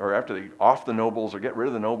backs on, or after they off the nobles or get rid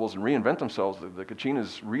of the nobles and reinvent themselves, the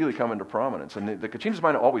Kachinas really come into prominence. And the Kachinas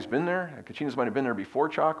might have always been there. The Kachinas might have been there before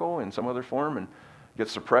Chaco in some other form and get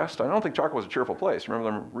suppressed. I don't think Chaco was a cheerful place.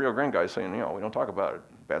 Remember them Rio Grande guys saying, we don't talk about it.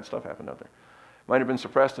 Bad stuff happened out there. Might have been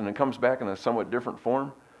suppressed and it comes back in a somewhat different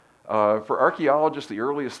form. For archaeologists, the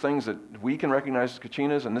earliest things that we can recognize as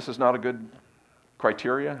Kachinas, and this is not a good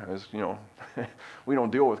criteria, as we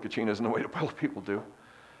don't deal with Kachinas in the way that other people do.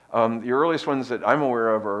 The earliest ones that I'm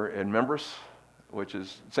aware of are in Membris, which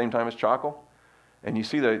is the same time as Chaco. And you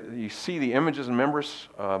see the images in Membris.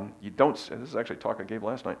 This is actually a talk I gave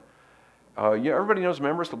last night. Everybody knows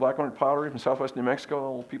Membris, the black market pottery from southwest New Mexico,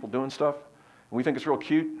 all people doing stuff. And we think it's real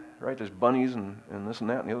cute, right? There's bunnies and this and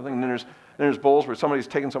that and the other thing. And then there's bowls where somebody's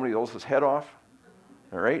taking somebody else's head off,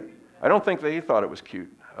 all right? I don't think they thought it was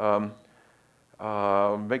cute.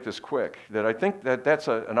 Make this quick, that I think that's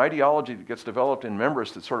an ideology that gets developed in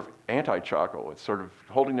Membris that's sort of anti-Chaco. It's sort of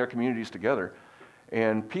holding their communities together.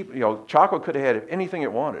 And people, Chaco could have had anything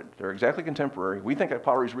it wanted. They're exactly contemporary. We think that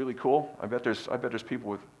pottery is really cool. I bet there's people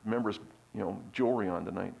with Membris, jewelry on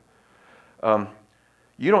tonight.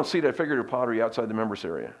 You don't see that figurative pottery outside the Membris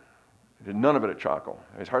area. None of it at Chaco.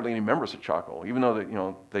 There's hardly any Membris at Chaco, even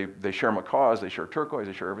though they share macaws, they share turquoise,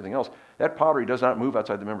 they share everything else. That pottery does not move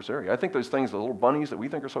outside the Membris area. I think those things, the little bunnies that we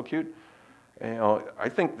think are so cute, I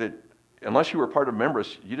think that unless you were part of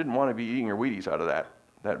Membris, you didn't want to be eating your Wheaties out of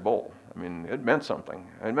that bowl. I mean, it meant something.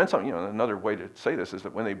 It meant something. Another way to say this is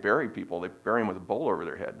that when they bury people, they bury them with a bowl over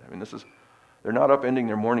their head. I mean, they're not upending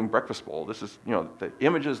their morning breakfast bowl. This is, the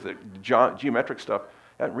images, the geometric stuff,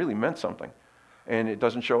 that really meant something. And it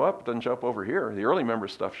doesn't show up. It doesn't show up over here. The early Membris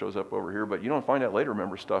stuff shows up over here, but you don't find that later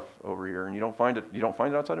Membris stuff over here, and you don't find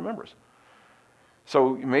it outside of Membris.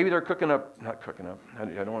 So maybe they're not cooking up. I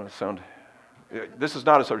don't want to sound. This is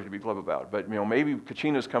not a subject to be glib about, but maybe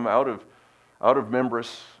Kachinas come out of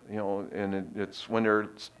Membris, and it's when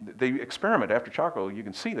they experiment after Chaco. You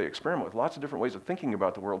can see they experiment with lots of different ways of thinking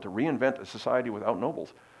about the world to reinvent a society without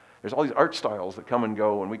nobles. There's all these art styles that come and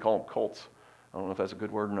go, and we call them cults. I don't know if that's a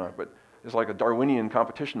good word or not, but it's like a Darwinian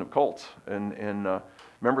competition of cults, and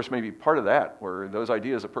Membris may be part of that, where those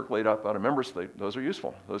ideas that percolate up out of Membris, those are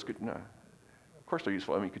useful. Of course they're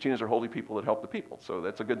useful. I mean, Kachinas are holy people that help the people, so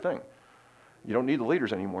that's a good thing. You don't need the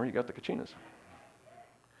leaders anymore. You got the Kachinas.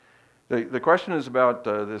 The question is about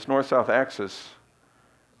this north-south axis,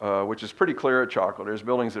 which is pretty clear at Chaco. There's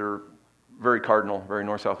buildings that are very cardinal, very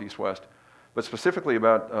north, south, east, west, but specifically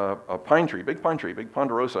about a pine tree, big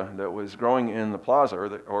ponderosa, that was growing in the plaza,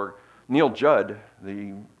 or Neil Judd,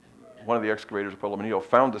 one of the excavators of Pueblo Bonito,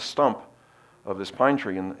 found the stump of this pine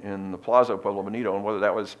tree in the plaza of Pueblo Bonito, and whether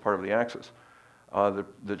that was part of the axis.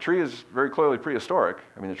 The tree is very clearly prehistoric.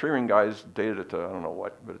 I mean, the tree ring guys dated it to I don't know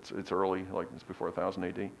what, but it's early, like it's before 1000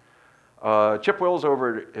 AD. Chip Wills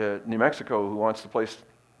over at New Mexico, who wants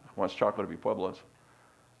Chaco to be Pueblos,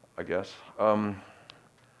 I guess,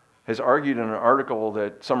 has argued in an article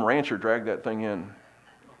that some rancher dragged that thing in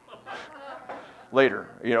later,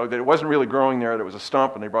 that it wasn't really growing there, that it was a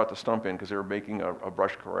stump, and they brought the stump in because they were making a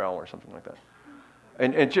brush corral or something like that.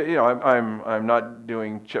 And I'm not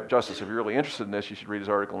doing Chip justice. If you're really interested in this, you should read his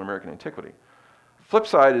article in American Antiquity. Flip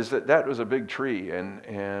side is that was a big tree,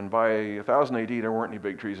 and by 1000 AD, there weren't any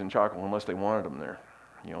big trees in Chaco unless they wanted them there,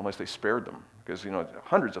 unless they spared them, because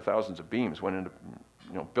hundreds of thousands of beams went into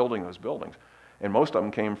building those buildings, and most of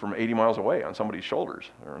them came from 80 miles away on somebody's shoulders,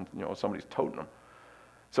 or somebody's toting them.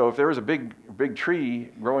 So if there was a big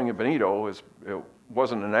tree growing at Bonito, it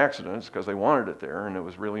wasn't an accident. It's because they wanted it there, and it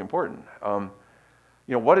was really important.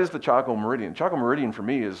 What is the Chaco Meridian? Chaco Meridian for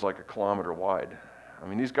me is like a kilometer wide. I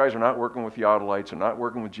mean, these guys are not working with theodolites. They're not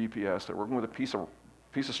working with GPS. They're working with a piece of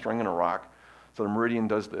string and a rock. So the meridian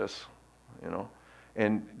does this,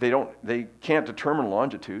 And they can't determine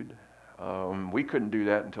longitude. We couldn't do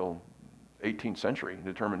that until 18th century,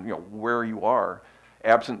 determine where you are,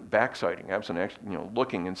 absent backsighting, absent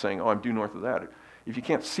looking and saying, oh, I'm due north of that. If you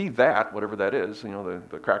can't see that, whatever that is,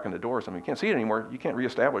 the crack in the door or something, you can't see it anymore, you can't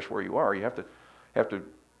reestablish where you are. You have to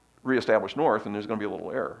reestablish north, and there's going to be a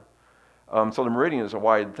little error. So the meridian is a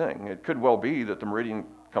wide thing. It could well be that the meridian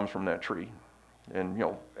comes from that tree, and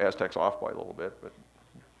Aztec's off by a little bit, but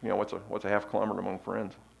what's a half kilometer among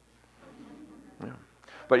friends? Yeah.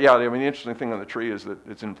 But yeah, I mean, the interesting thing on the tree is that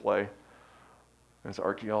it's in play. As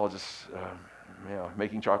archaeologists,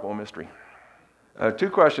 making Chaco a mystery.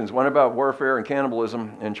 Two questions, one about warfare and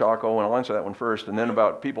cannibalism in Chaco, and I'll answer that one first, and then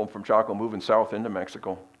about people from Chaco moving south into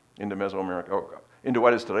Mexico, into Mesoamerica, into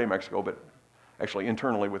what is today Mexico, but actually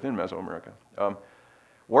internally within Mesoamerica.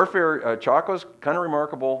 Warfare, Chaco's kind of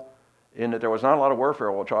remarkable in that there was not a lot of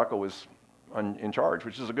warfare while Chaco was in charge,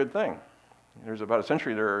 which is a good thing. There's about a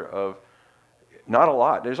century there of not a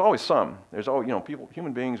lot. There's always some. There's always,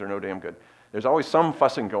 human beings are no damn good. There's always some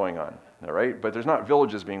fussing going on, all right? But there's not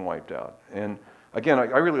villages being wiped out. And again,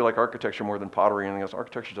 I really like architecture more than pottery or anything else.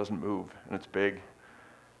 Architecture doesn't move, and it's big.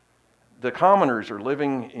 The commoners are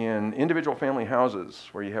living in individual family houses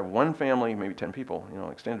where you have one family, maybe 10 people,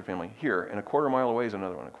 extended family here, and a quarter mile away is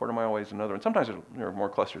another one, a quarter mile away is another one. Sometimes they're more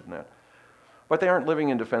clustered than that. But they aren't living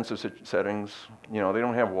in defensive settings. They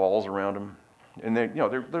don't have walls around them. And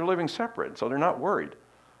they're living separate, so they're not worried.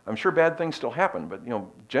 I'm sure bad things still happen, but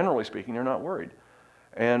generally speaking, they're not worried.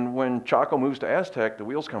 And when Chaco moves to Aztec, the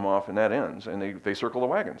wheels come off and that ends, and they circle the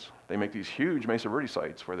wagons. They make these huge Mesa Verde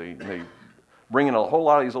sites where they bring in a whole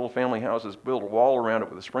lot of these little family houses, build a wall around it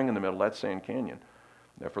with a spring in the middle. That's Sand Canyon.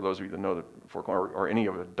 Now, for those of you that know or any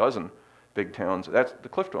of a dozen big towns, that's the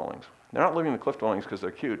cliff dwellings. They're not living in the cliff dwellings because they're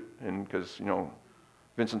cute and because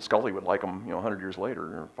Vincent Scully would like them 100 years later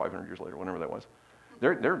or 500 years later, whenever that was.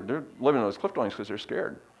 They're living in those cliff dwellings because they're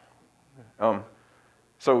scared.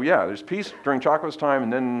 So yeah, there's peace during Chaco's time,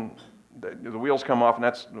 and then the wheels come off, and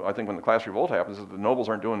that's, I think, when the class revolt happens, is the nobles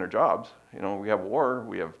aren't doing their jobs. We have war,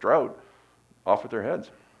 we have drought, off with their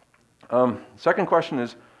heads. Second question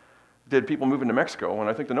is, did people move into Mexico? And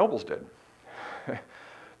I think the nobles did.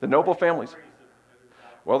 The noble families.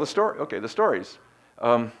 Well, the stories.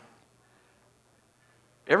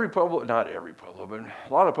 Every Pueblo, not every Pueblo, but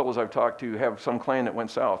a lot of Pueblos I've talked to have some clan that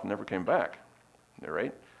went south and never came back,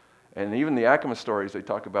 right? And even the Acoma stories, they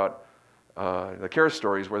talk about the Karras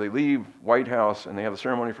stories where they leave White House and they have the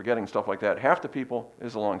ceremony for getting stuff like that. Half the people,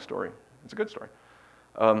 is a long story. It's a good story.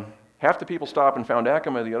 Half the people stop and found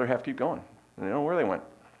Acoma, the other half keep going. And they don't know where they went.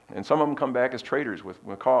 And some of them come back as traders with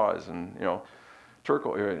macaws and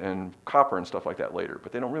turquoise and copper and stuff like that later,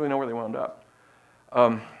 but they don't really know where they wound up.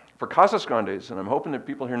 For Casas Grandes, and I'm hoping that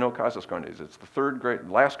people here know Casas Grandes, it's the third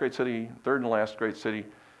and last great city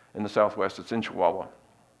in the Southwest. It's in Chihuahua.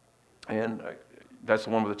 And that's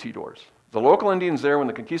the one with the T-doors. The local Indians there, when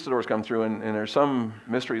the conquistadors come through, and there's some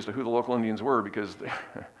mystery as to who the local Indians were, because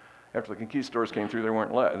after the conquistadors came through, there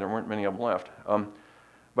weren't many of them left.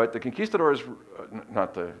 But the conquistadors,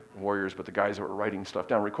 not the warriors, but the guys that were writing stuff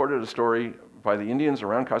down, recorded a story by the Indians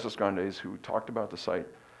around Casas Grandes who talked about the site.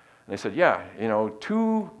 And they said, yeah,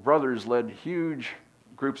 two brothers led huge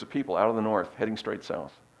groups of people out of the north, heading straight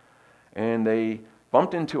south. And they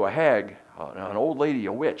bumped into a hag, an old lady,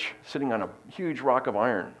 a witch, sitting on a huge rock of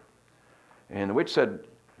iron. And the witch said,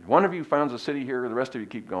 one of you founds a city here, the rest of you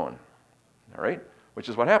keep going. All right? Which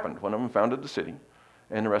is what happened. One of them founded the city,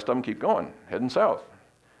 and the rest of them keep going, heading south.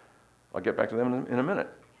 I'll get back to them in a minute.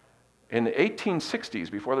 In the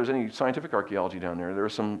 1860s, before there's any scientific archaeology down there were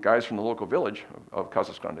some guys from the local village of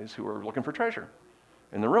Casas Grandes who were looking for treasure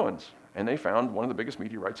in the ruins. And they found one of the biggest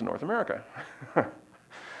meteorites in North America.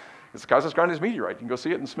 It's the Casas Grandes meteorite. You can go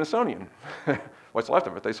see it in the Smithsonian. What's left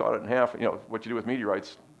of it, they sawed it in half. What you do with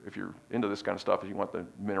meteorites, if you're into this kind of stuff, if you want the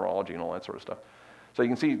mineralogy and all that sort of stuff. So you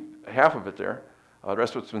can see half of it there. The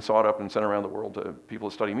rest of it's been sawed up and sent around the world to people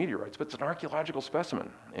that study meteorites. But it's an archaeological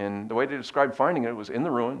specimen. And the way they described finding it was in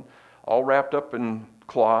the ruin, all wrapped up in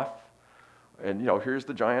cloth. And, here's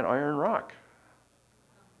the giant iron rock.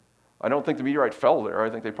 I don't think the meteorite fell there. I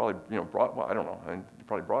think they probably, I don't know. They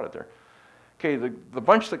probably brought it there. Okay, the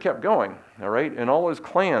bunch that kept going, all right, and all those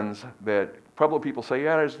clans that Pueblo people say,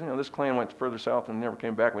 yeah, this clan went further south and never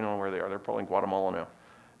came back. We don't know where they are. They're probably in Guatemala now.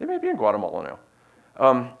 They may be in Guatemala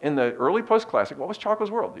now. In the early post-classic, what was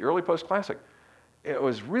Chaco's world? The early post-classic. It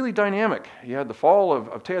was really dynamic. You had the fall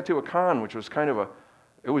of Teotihuacan, which was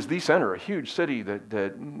it was the center, a huge city that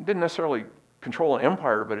didn't necessarily control an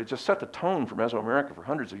empire, but it just set the tone for Mesoamerica for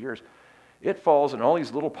hundreds of years. It falls and all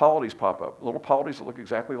these little polities pop up, little polities that look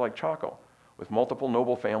exactly like Chaco, with multiple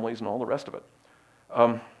noble families and all the rest of it.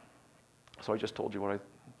 So I just told you what I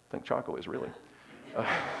think Chaco is, really.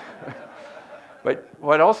 But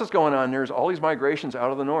what else is going on? There's all these migrations out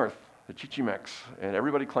of the north, the Chichimecs, and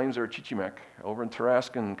everybody claims they're a Chichimec over in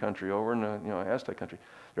Tarascan country, over in Aztec country.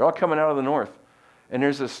 They're all coming out of the north. And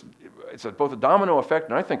there's this, both a domino effect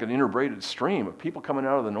and I think an interbraided stream of people coming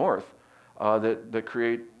out of the north that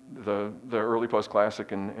create the early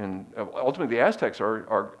post-classic, and ultimately the Aztecs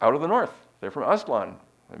are out of the north. They're from Aztlan,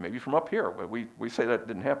 maybe from up here. But we say that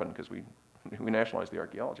didn't happen because we nationalized the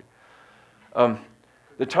archaeology.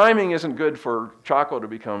 The timing isn't good for Chaco to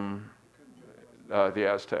become the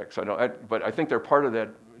Aztecs. But I think they're part of that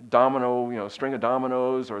domino, string of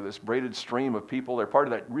dominoes, or this braided stream of people. They're part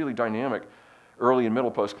of that really dynamic early and middle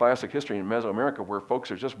post-classic history in Mesoamerica, where folks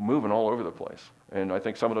are just moving all over the place. And I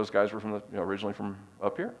think some of those guys were from originally from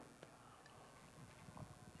up here.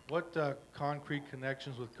 What concrete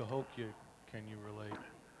connections with Cahokia can you relate?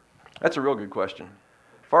 That's a real good question.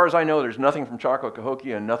 As far as I know, there's nothing from Chaco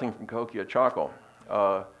Cahokia and nothing from Cahokia Chaco.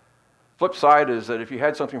 Flip side is that if you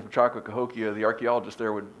had something from Chaco Cahokia, the archaeologists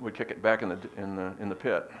there would kick it back in the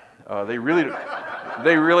pit. They really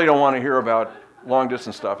don't want to hear about long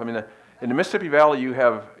distance stuff. I mean, in the Mississippi Valley, you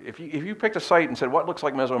have, if you picked a site and said what looks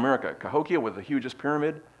like Mesoamerica, Cahokia with the hugest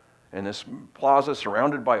pyramid and this plaza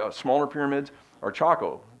surrounded by smaller pyramids, or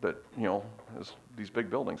Chaco that has these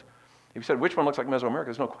big buildings. If you said which one looks like Mesoamerica,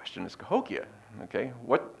 there's no question, it's Cahokia. Okay,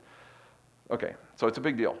 okay, so it's a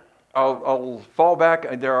big deal. I'll fall back.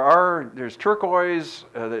 There's turquoise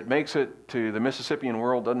that makes it to the Mississippian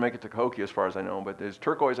world, doesn't make it to Cahokia as far as I know, but there's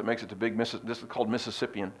turquoise that makes it to this is called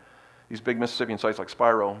Mississippian. These big Mississippian sites like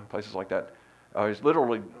Spiro, places like that. There's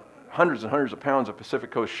literally hundreds and hundreds of pounds of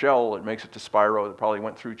Pacific Coast shell that makes it to Spiro that probably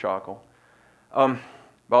went through Chaco. But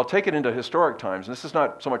I'll take it into historic times, and this is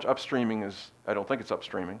not so much upstreaming as I don't think it's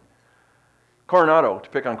upstreaming. Coronado, to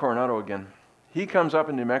pick on Coronado again, he comes up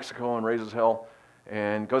in New Mexico and raises hell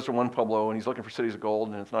and goes to one pueblo, and he's looking for cities of gold,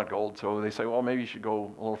 and it's not gold, so they say, well, maybe you should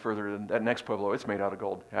go a little further than that next pueblo. It's made out of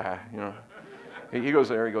gold. He goes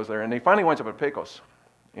there, and he finally winds up at Pecos,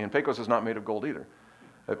 and Pecos is not made of gold either.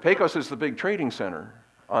 Pecos is the big trading center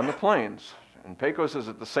on the plains, and Pecos is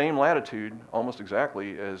at the same latitude, almost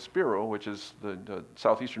exactly, as Spiro, which is the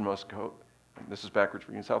southeasternmost, this is backwards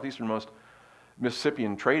for you, southeasternmost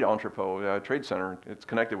Mississippian trade entrepot, trade center. It's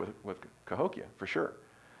connected with Cahokia, for sure.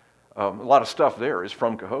 A lot of stuff there is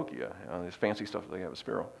from Cahokia, this fancy stuff that they have at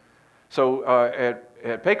Spiro. So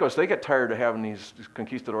at Pecos, they get tired of having these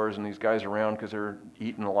conquistadors and these guys around because they're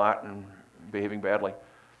eating a lot and behaving badly.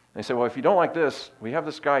 And they say, well, if you don't like this, we have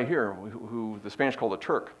this guy here who the Spanish called a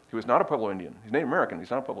Turk, who is not a Pueblo Indian. He's Native American, he's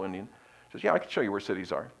not a Pueblo Indian. He says, yeah, I can show you where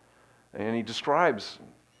cities are. And he describes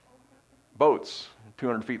boats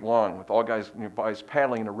 200 feet long with all guys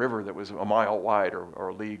paddling in a river that was a mile wide or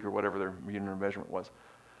a league or whatever their unit of measurement was.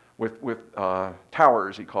 With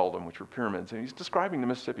towers, he called them, which were pyramids, and he's describing the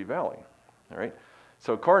Mississippi Valley. All right.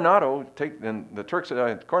 So Coronado, and the Turks,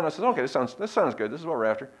 Coronado says, okay, this sounds good. This is what we're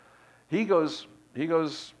after. He goes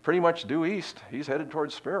pretty much due east. He's headed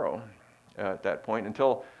towards Spiro at that point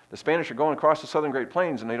until the Spanish are going across the southern Great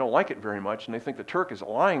Plains, and they don't like it very much, and they think the Turk is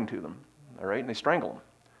lying to them. All right, and they strangle him.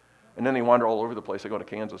 And then they wander all over the place. They go to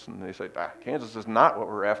Kansas, and they say, Kansas is not what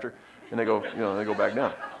we're after, and they go back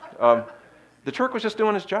down. The Turk was just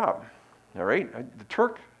doing his job, all right? The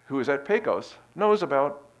Turk, who is at Pecos, knows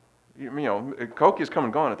about, Cahokia's come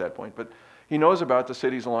and gone at that point, but he knows about the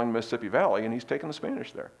cities along the Mississippi Valley, and he's taken the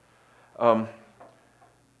Spanish there.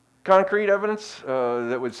 Concrete evidence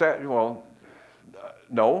that would say,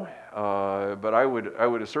 no, but I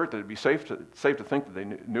would assert that it'd be safe to think that they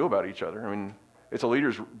knew about each other. I mean, it's a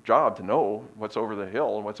leader's job to know what's over the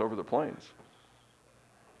hill and what's over the plains.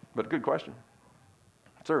 But good question,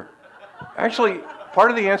 sir. Actually,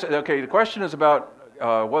 part of the answer, okay, the question is about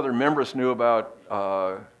whether Membris knew about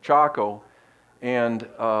Chaco, and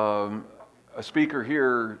a speaker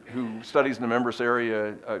here who studies in the Membris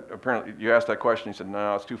area, apparently you asked that question, he said,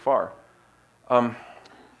 no, it's too far. And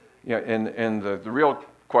the real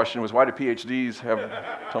question was, why do PhDs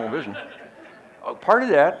have tunnel vision? Part of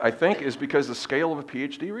that, I think, is because the scale of a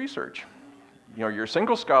PhD research. You're a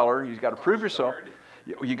single scholar, you've got to prove yourself.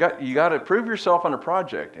 You got to prove yourself on a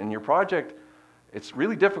project, and your project, it's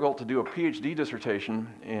really difficult to do a PhD dissertation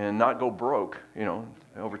and not go broke,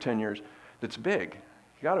 over 10 years. That's big.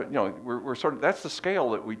 You got to, we're sort of, that's the scale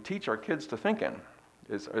that we teach our kids to think in.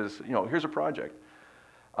 Is here's a project.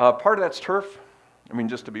 Part of that's turf. I mean,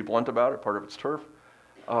 just to be blunt about it, part of it's turf.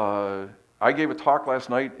 I gave a talk last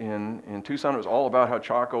night in Tucson. It was all about how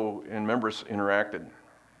Chaco and Membris interacted.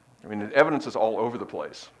 I mean, the evidence is all over the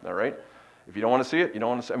place. All right. If you don't want to see it, you don't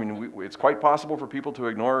want to see. I mean, it's quite possible for people to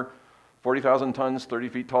ignore 40,000 tons, 30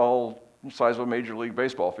 feet tall, size of a Major League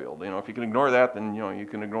Baseball field. If you can ignore that, then you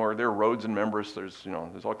can ignore their roads and members. There's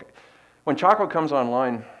all. When Chaco comes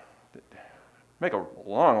online, make a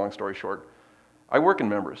long story short, I work in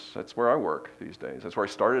members. That's where I work these days. That's where I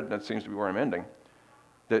started, and that seems to be where I'm ending.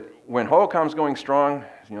 That when Hohokam's going strong,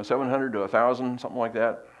 700 to 1,000, something like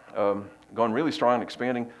that, going really strong and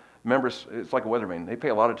expanding, members, it's like a weather vane. They pay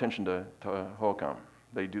a lot of attention to Hohokam.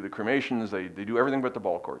 They do the cremations, they do everything but the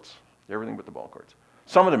ball courts. Everything but the ball courts.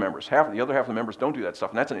 Some of the members, the other half of the members don't do that stuff,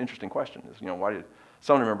 and that's an interesting question, is, why did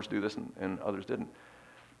some of the members do this and others didn't?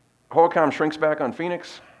 Hohokam shrinks back on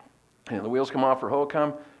Phoenix, and the wheels come off for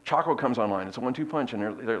Hohokam. Chaco comes online. It's a 1-2 punch, and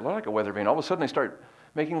they're like a weather vane. All of a sudden, they start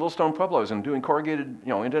making little stone pueblos and doing corrugated,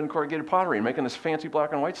 indented corrugated pottery and making this fancy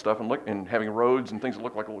black and white stuff and having roads and things that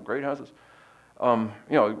look like little great houses.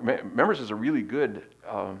 Members is a really good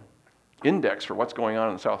index for what's going on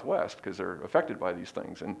in the Southwest because they're affected by these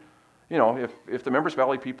things. And if the Members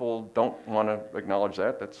Valley people don't want to acknowledge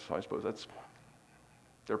that, I suppose that's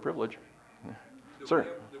their privilege. Sir.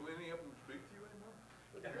 Do any of them speak to you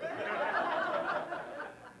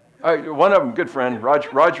anymore? One of them, good friend,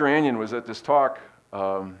 Roger Anion, was at this talk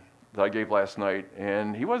that I gave last night,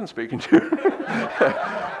 and he wasn't speaking to me.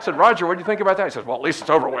 I said, Roger, what do you think about that? He says, well, at least it's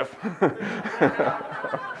over with.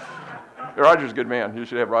 Roger's a good man. You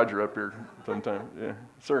should have Roger up here sometime. Yeah,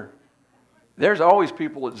 sir. There's always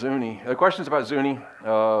people at Zuni. The question's about Zuni.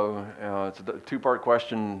 It's a two-part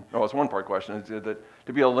question. No, it's a one-part question. It's that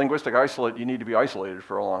to be a linguistic isolate, you need to be isolated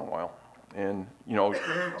for a long while. And,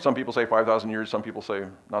 some people say 5,000 years, some people say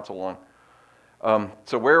not so long.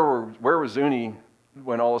 So where was Zuni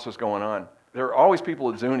when all this was going on? There are always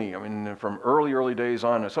people at Zuni. I mean, from early days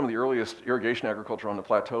on, some of the earliest irrigation agriculture on the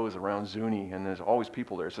plateau is around Zuni, and there's always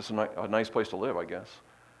people there. It's just a nice place to live, I guess.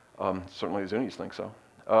 Certainly the Zunis think so.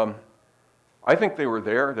 I think they were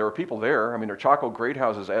there. There were people there. I mean, there are Chaco great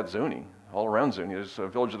houses at Zuni, all around Zuni. There's a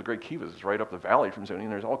village of the Great Kivas. It's right up the valley from Zuni,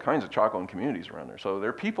 and there's all kinds of Chacoan communities around there. So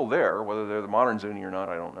there are people there. Whether they're the modern Zuni or not,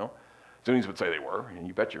 I don't know. Zunis would say they were, and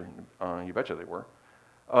you betcha they were.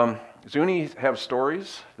 Zuni have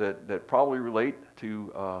stories that probably relate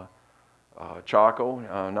to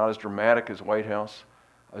Chaco, not as dramatic as White House.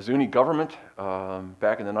 Zuni government,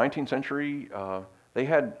 back in the 19th century, they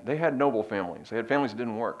had noble families. They had families that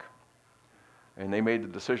didn't work. And they made the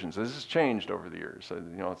decisions. This has changed over the years.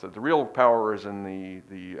 The real power is in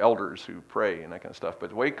the elders who pray and that kind of stuff.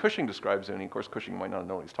 But the way Cushing describes Zuni, of course, Cushing might not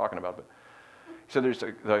know what he's talking about, but he said there's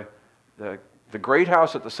the great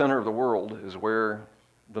house at the center of the world is where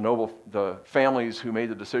the families who made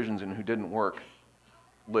the decisions and who didn't work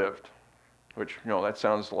lived, which, that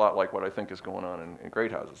sounds a lot like what I think is going on in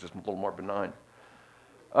great houses, just a little more benign.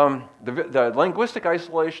 The linguistic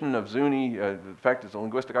isolation of Zuni, the fact it's a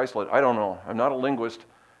linguistic isolate, I don't know. I'm not a linguist.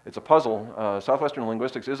 It's a puzzle. Southwestern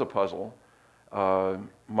linguistics is a puzzle.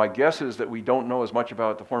 My guess is that we don't know as much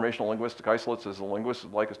about the formational linguistic isolates as the linguists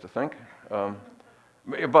would like us to think.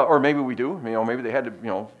 Or maybe we do. Maybe they had to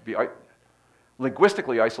be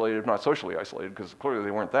linguistically isolated, if not socially isolated, because clearly they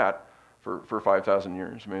weren't that for 5,000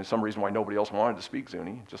 years. I mean, there's some reason why nobody else wanted to speak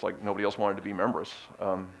Zuni, just like nobody else wanted to be Members.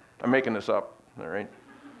 I'm making this up, all right?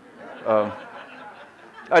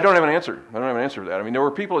 I don't have an answer. I don't have an answer to that. I mean, there were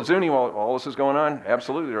people at Zuni while all this is going on.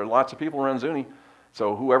 Absolutely, there are lots of people around Zuni.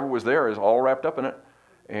 So whoever was there is all wrapped up in it.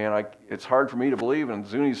 And it's hard for me to believe, and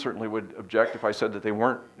Zunis certainly would object if I said that they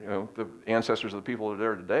weren't, the ancestors of the people that are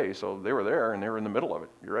there today. So they were there, and they were in the middle of it.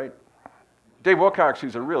 You're right. Dave Wilcox,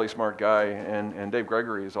 who's a really smart guy, and Dave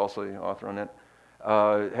Gregory is also the author on that,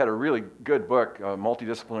 had a really good book, a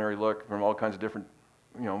multidisciplinary look from all kinds of different,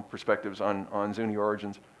 perspectives on Zuni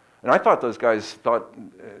origins. And I thought those guys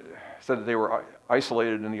said that they were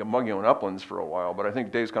isolated in the Amuggian uplands for a while, but I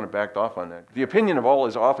think Dave's kind of backed off on that. The opinion of all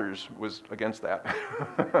his authors was against that.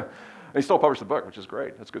 And he still published the book, which is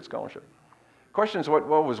great. That's good scholarship. Question is, what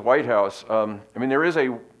was White House? I mean, there is a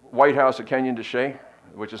White House at Canyon de Chelly,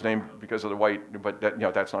 which is named because of the white, but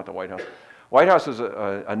that's not the White House. White House is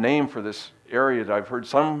a name for this area that I've heard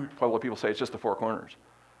some Pueblo people say it's just the Four Corners.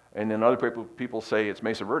 And then other people say it's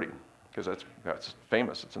Mesa Verde, because that's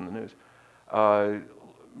famous, it's in the news.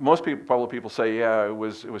 Most Pueblo people say, yeah, it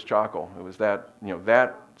was Chaco. It was that,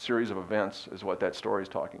 that series of events is what that story is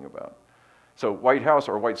talking about. So White House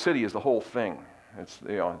or White City is the whole thing. It's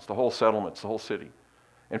the whole settlement, it's the whole city.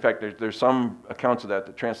 In fact, there's some accounts of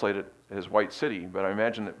that translate it as White City, but I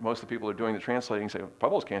imagine that most of the people who are doing the translating say,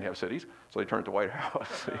 Pueblos can't have cities, so they turn it to White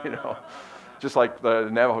House, Just like the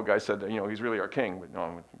Navajo guy said that, he's really our king, but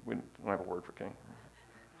no, we don't have a word for king.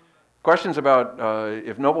 Questions about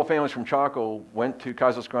if noble families from Chaco went to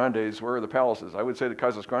Casas Grandes, where are the palaces? I would say that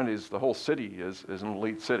Casas Grandes, the whole city, is an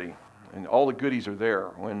elite city. and all the goodies are there.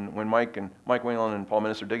 When Mike Whalen and Paul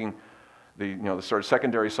Minnis are digging the sort of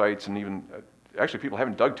secondary sites, and even actually people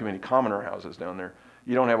haven't dug too many commoner houses down there.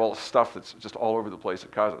 You don't have all the stuff that's just all over the place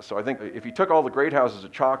at Casa. So I think if you took all the great houses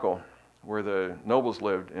of Chaco, where the nobles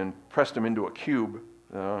lived, and pressed them into a cube,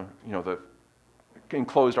 the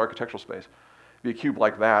enclosed architectural space, it'd be a cube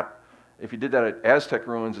like that. If you did that at Aztec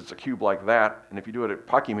ruins, it's a cube like that, and if you do it at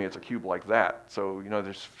Paquime, it's a cube like that. So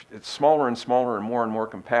it's smaller and smaller and more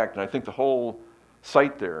compact, and I think the whole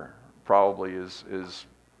site there probably is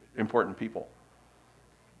important people.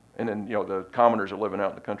 And then the commoners are living out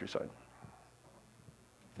in the countryside.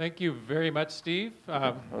 Thank you very much, Steve.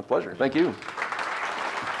 A pleasure. Thank you.